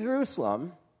going to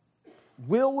Jerusalem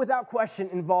will, without question,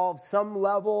 involve some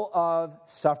level of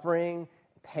suffering,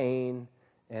 pain,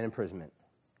 and imprisonment.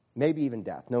 Maybe even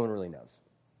death. No one really knows.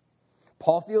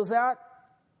 Paul feels that.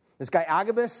 This guy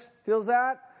Agabus feels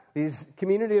that. These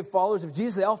community of followers of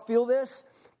Jesus, they all feel this.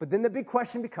 But then the big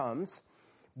question becomes,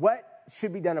 what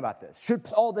should be done about this? Should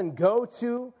Paul then go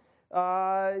to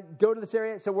this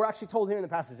area? So we're actually told here in the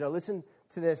passage. Now listen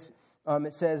to this.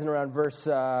 It says in around verse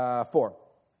 4.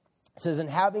 It says, and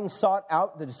having sought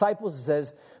out the disciples, it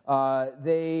says,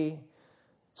 they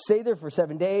stayed there for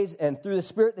 7 days, and through the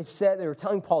Spirit they were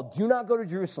telling Paul, do not go to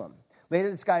Jerusalem. Later,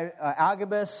 this guy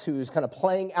Agabus, who's kind of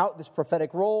playing out this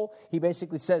prophetic role, he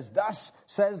basically says, thus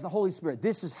says the Holy Spirit,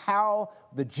 this is how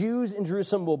the Jews in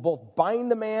Jerusalem will both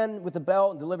bind the man with the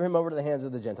belt and deliver him over to the hands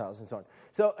of the Gentiles, and so on.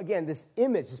 So again, this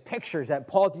image, this picture is that,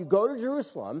 Paul, if you go to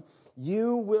Jerusalem,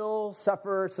 you will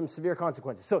suffer some severe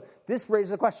consequences. So this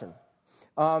raises a question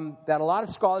that a lot of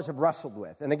scholars have wrestled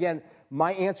with. And again,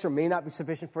 my answer may not be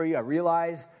sufficient for you, I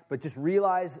realize, but just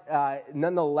realize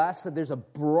nonetheless that there's a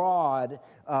broad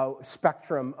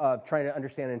spectrum of trying to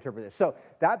understand and interpret this. So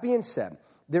that being said,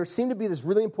 there seemed to be this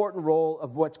really important role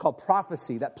of what's called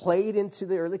prophecy that played into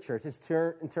the early church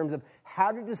in terms of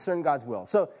how to discern God's will.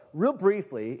 So real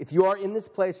briefly, if you are in this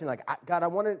place and you're like, God, I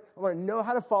want to know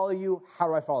how to follow you, how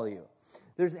do I follow you?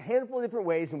 There's a handful of different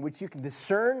ways in which you can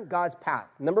discern God's path.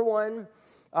 Number one,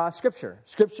 Scripture.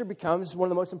 Scripture becomes one of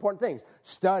the most important things.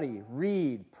 Study,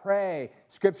 read, pray,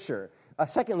 Scripture.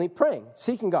 Secondly, praying,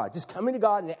 seeking God, just coming to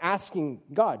God and asking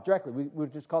God directly. We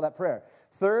would just call that prayer.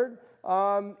 Third,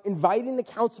 inviting the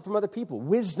counsel from other people,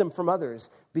 wisdom from others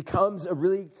becomes a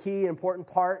really key and important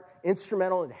part,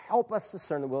 instrumental, and help us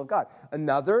discern the will of God.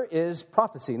 Another is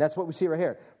prophecy, and that's what we see right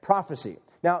here, prophecy.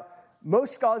 Now,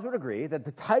 most scholars would agree that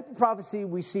the type of prophecy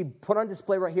we see put on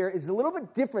display right here is a little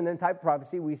bit different than the type of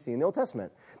prophecy we see in the Old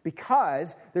Testament,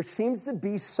 because there seems to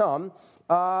be some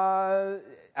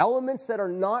elements that are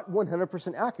not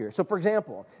 100% accurate. So, for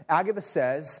example, Agabus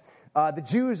says, the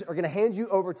Jews are going to hand you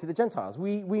over to the Gentiles.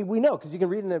 We know, because you can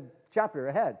read in the chapter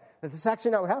ahead, that this is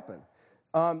actually not what happened.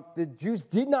 The Jews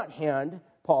did not hand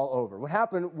Paul over. What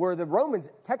happened were the Romans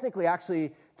technically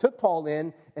actually took Paul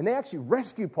in, and they actually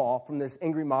rescued Paul from this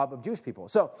angry mob of Jewish people.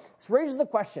 So this raises the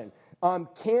question,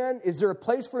 is there a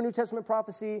place for a New Testament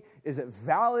prophecy? Is it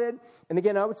valid? And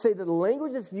again, I would say that the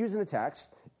language that's used in the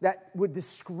text that would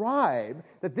describe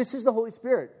that this is the Holy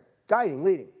Spirit guiding,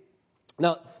 leading.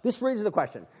 Now, this raises the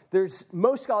question.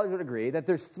 Most scholars would agree that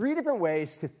there's 3 different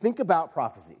ways to think about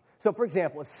prophecy. So, for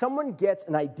example, if someone gets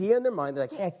an idea in their mind, they're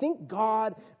like, hey, I think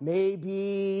God may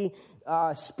be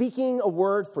speaking a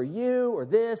word for you or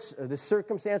this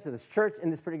circumstance or this church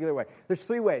in this particular way. There's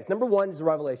 3 ways. Number 1 is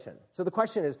revelation. So the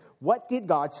question is, what did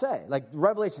God say? Like,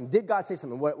 revelation, did God say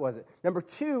something? What was it? Number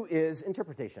 2 is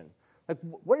interpretation. Like,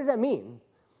 what does that mean?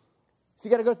 So you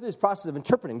got to go through this process of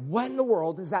interpreting. What in the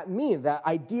world does that mean? That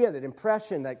idea, that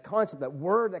impression, that concept, that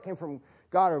word that came from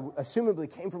God or assumably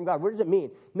came from God, what does it mean?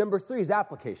 Number 3 is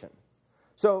application.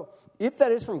 So if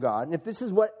that is from God, and if this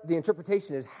is what the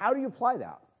interpretation is, how do you apply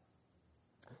that?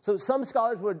 So some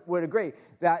scholars would agree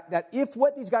that if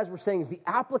what these guys were saying is the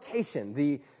application,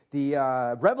 the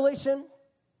revelation,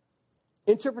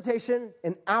 interpretation,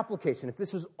 and application, if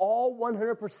this was all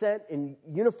 100% in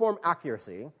uniform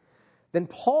accuracy, then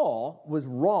Paul was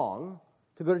wrong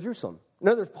to go to Jerusalem. In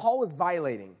other words, Paul was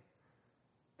violating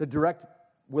the direct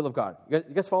will of God. You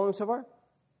guys following so far?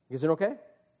 You guys doing okay?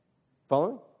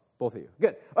 Following? Both of you.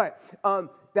 Good. All right.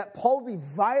 That Paul would be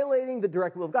violating the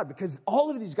direct will of God because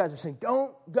all of these guys are saying,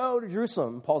 don't go to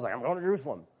Jerusalem. Paul's like, I'm going to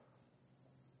Jerusalem.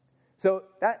 So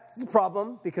that's the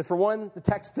problem because, for one, the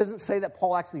text doesn't say that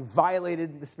Paul actually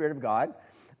violated the Spirit of God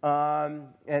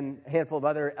and a handful of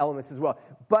other elements as well.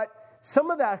 But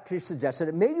some of that actually suggested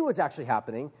that maybe what's actually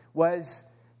happening was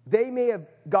they may have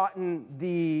gotten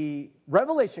the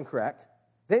revelation correct.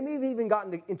 They may have even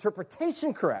gotten the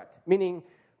interpretation correct, meaning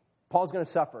Paul's going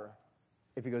to suffer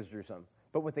if he goes to Jerusalem.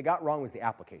 But what they got wrong was the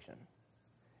application.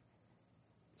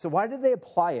 So why did they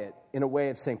apply it in a way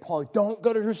of saying, Paul, don't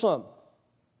go to Jerusalem?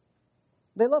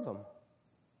 They love him.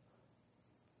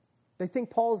 They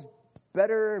think Paul's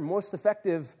better and most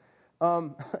effective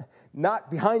not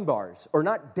behind bars or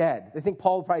not dead. They think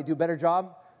Paul will probably do a better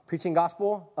job preaching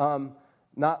gospel,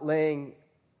 not laying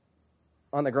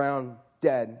on the ground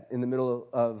dead in the middle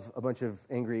of a bunch of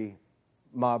angry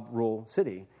mob rule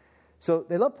city. So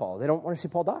they love Paul. They don't want to see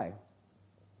Paul die.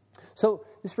 So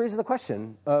this raises the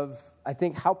question of, I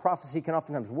think, how prophecy can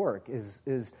oftentimes work is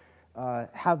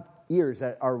have ears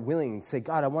that are willing to say,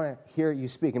 God, I want to hear you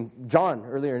speak. And John,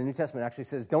 earlier in the New Testament, actually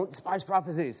says, don't despise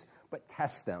prophecies, but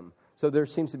test them. So there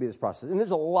seems to be this process. And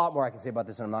there's a lot more I can say about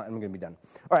this, and I'm going to be done.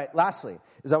 All right, lastly,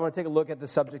 is I want to take a look at the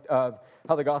subject of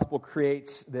how the gospel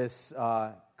creates this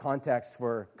context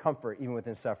for comfort, even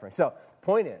within suffering. So the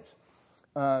point is,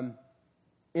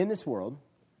 in this world,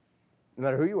 no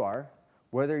matter who you are,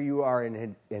 whether you are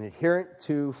an adherent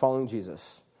to following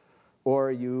Jesus,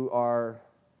 or you are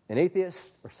an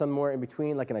atheist, or somewhere in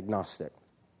between, like an agnostic,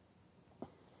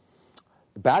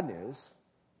 the bad news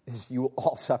is you will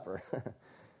all suffer.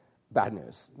 Bad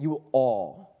news. You will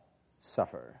all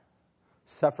suffer.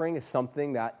 Suffering is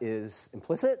something that is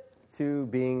implicit to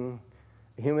being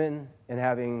a human and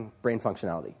having brain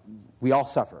functionality. We all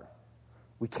suffer.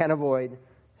 We can't avoid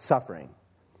suffering.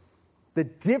 The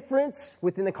difference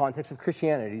within the context of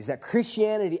Christianity is that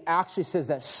Christianity actually says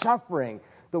that suffering,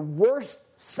 the worst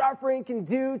suffering can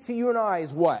do to you and I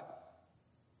is what?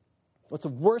 What's the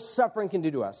worst suffering can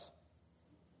do to us?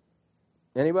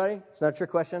 Anybody? It's not a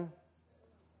trick question?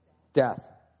 Death.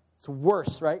 It's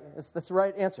worse, right? That's the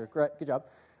right answer. Correct. Good job.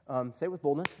 Say it with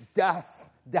boldness. Death.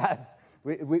 Death.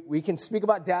 We can speak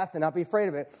about death and not be afraid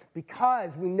of it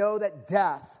because we know that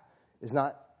death is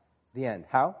not the end.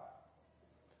 How?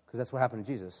 Because that's what happened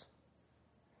to Jesus.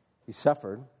 He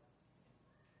suffered.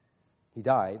 He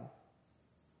died.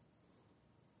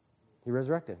 He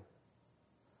resurrected.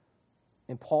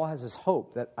 And Paul has this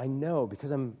hope that I know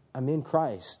because I'm in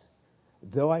Christ,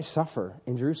 though I suffer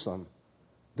in Jerusalem,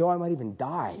 though I might even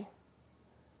die,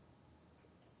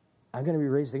 I'm going to be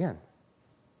raised again.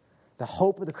 The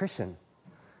hope of the Christian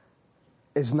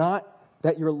is not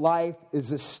that your life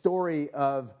is a story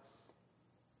of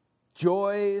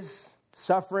joys,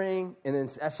 suffering, and then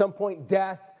at some point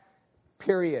death,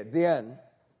 period, the end.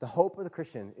 The hope of the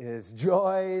Christian is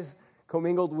joys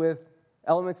commingled with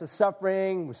elements of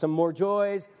suffering, with some more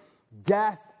joys,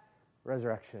 death,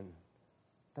 resurrection.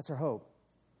 That's our hope.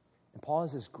 And Paul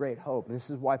has this great hope. And this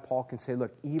is why Paul can say,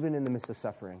 look, even in the midst of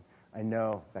suffering, I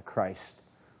know that Christ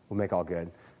will make all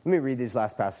good. Let me read these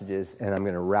last passages, and I'm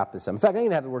going to wrap this up. In fact, I'm going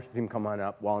to have the worship team come on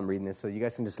up while I'm reading this, so you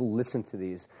guys can just listen to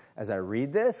these as I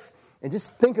read this, and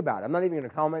just think about it. I'm not even going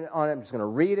to comment on it. I'm just going to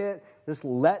read it. Just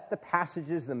let the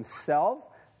passages themselves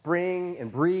bring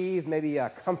and breathe maybe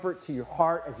comfort to your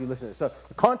heart as you listen to this. So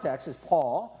the context is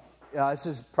Paul. This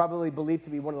is probably believed to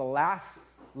be one of the last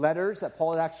letters that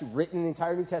Paul had actually written in the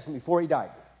entire New Testament before he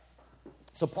died.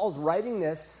 So Paul's writing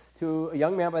this to a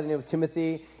young man by the name of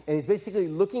Timothy, and he's basically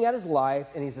looking at his life,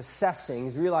 and he's assessing,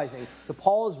 he's realizing. So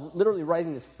Paul is literally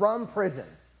writing this from prison.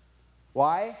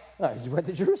 Why? Because he went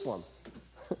to Jerusalem.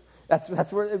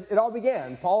 That's where it all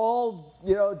began. Paul,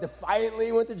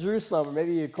 defiantly went to Jerusalem, or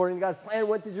maybe according to God's plan,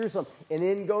 went to Jerusalem. And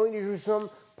in going to Jerusalem,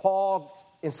 Paul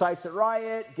incites a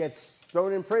riot, gets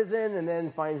thrown in prison, and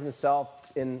then finds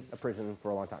himself in a prison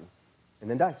for a long time, and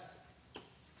then dies.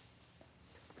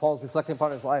 Paul's reflecting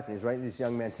upon his life, and he's writing to this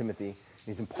young man, Timothy, and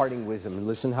he's imparting wisdom. And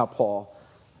listen how Paul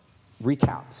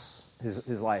recaps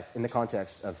his life in the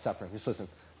context of suffering. Just listen,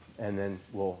 and then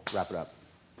we'll wrap it up.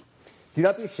 Do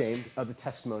not be ashamed of the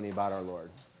testimony about our Lord,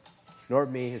 nor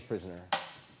of me, his prisoner,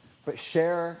 but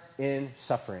share in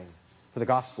suffering for the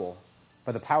gospel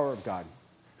by the power of God,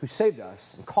 who saved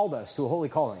us and called us to a holy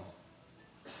calling,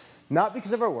 not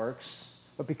because of our works,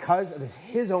 but because of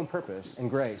his own purpose and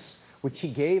grace, which he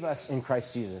gave us in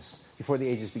Christ Jesus before the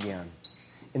ages began,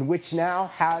 and which now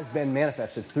has been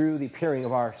manifested through the appearing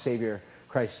of our Savior,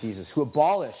 Christ Jesus, who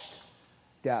abolished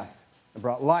death and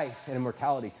brought life and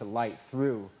immortality to light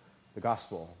through the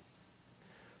gospel,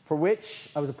 for which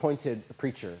I was appointed a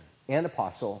preacher and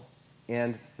apostle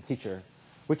and a teacher,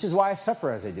 which is why I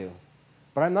suffer as I do.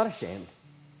 But I'm not ashamed,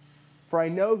 for I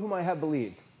know whom I have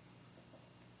believed,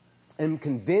 and am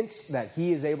convinced that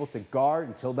he is able to guard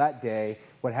until that day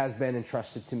what has been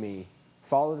entrusted to me.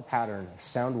 Follow the pattern of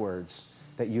sound words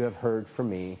that you have heard from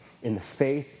me in the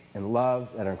faith and love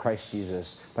that are in Christ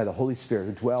Jesus by the Holy Spirit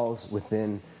who dwells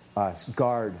within us.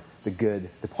 Guard the good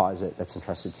deposit that's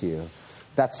entrusted to you.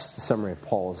 That's the summary of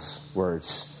Paul's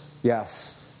words.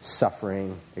 Yes,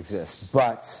 suffering exists,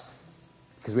 but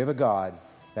because we have a God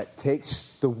that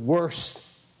takes the worst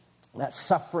that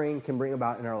suffering can bring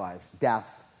about in our lives, death,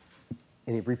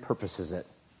 and he repurposes it.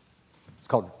 It's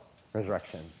called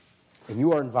resurrection. And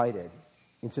you are invited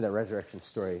into that resurrection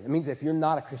story. It means if you're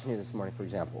not a Christian here this morning, for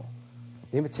example,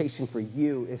 the invitation for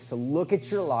you is to look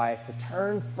at your life, to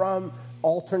turn from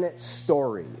alternate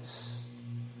stories,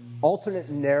 alternate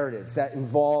narratives that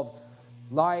involve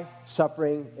life,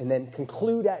 suffering, and then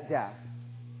conclude at death,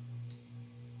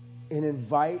 and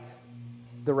invite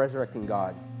the resurrecting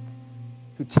God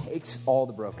who takes all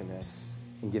the brokenness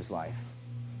and gives life.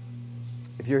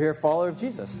 If you're here, a follower of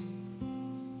Jesus,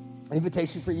 the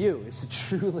invitation for you is to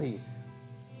truly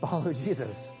follow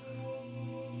Jesus,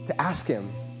 to ask him,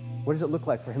 what does it look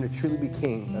like for him to truly be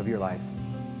king of your life?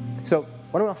 So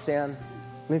why don't we all stand?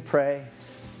 Let me pray.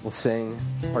 We'll sing.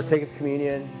 Partake of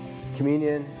communion.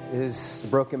 Communion is the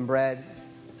broken bread,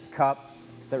 cup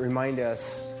that remind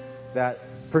us that,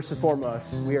 first and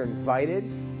foremost, we are invited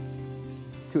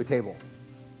to a table.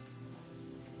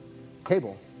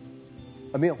 Table.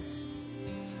 A meal.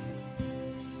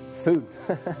 Food.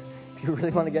 If you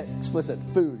really want to get explicit,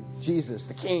 food. Jesus,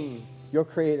 the King, your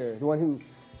Creator, the one who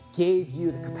gave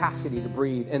you the capacity to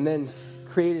breathe and then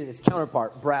created its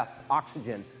counterpart, breath,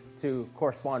 oxygen, to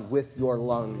correspond with your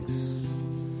lungs.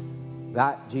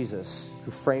 That Jesus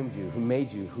who framed you, who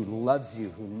made you, who loves you,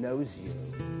 who knows you,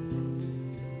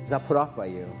 is not put off by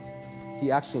you.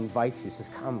 He actually invites you, says,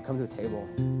 come to a table.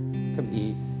 Come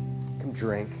eat. Come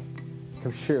drink.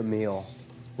 Come share a meal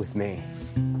with me.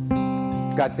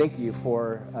 God, thank you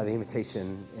for the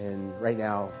invitation. And right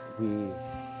now, we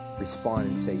respond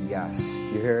and say yes.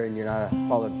 If you're here and you're not a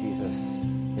follower of Jesus,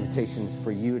 invitation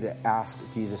for you to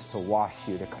ask Jesus to wash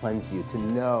you, to cleanse you, to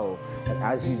know that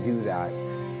as you do that,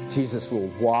 Jesus will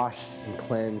wash and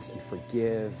cleanse and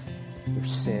forgive your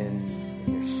sin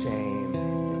and your shame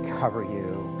and cover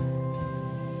you.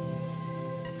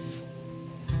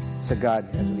 So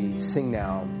God, as we sing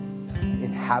now,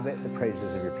 inhabit the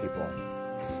praises of your people.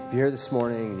 If you're here this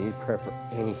morning and you need prayer for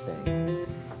anything,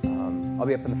 I'll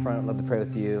be up in the front. I'd love to pray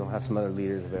with you. I'll have some other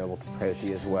leaders available to pray with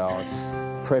you as well.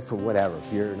 Just pray for whatever.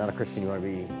 If you're not a Christian, you want to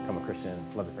become a Christian,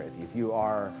 I'd love to pray with you. If you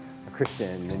are a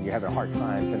Christian and you're having a hard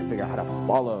time trying to figure out how to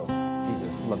follow Jesus,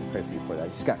 I'd love to pray for you for that.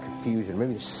 You just got confusion.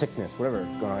 Maybe there's sickness, whatever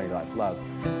is going on in your life. Love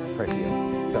to pray for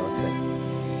you. So let's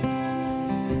sing.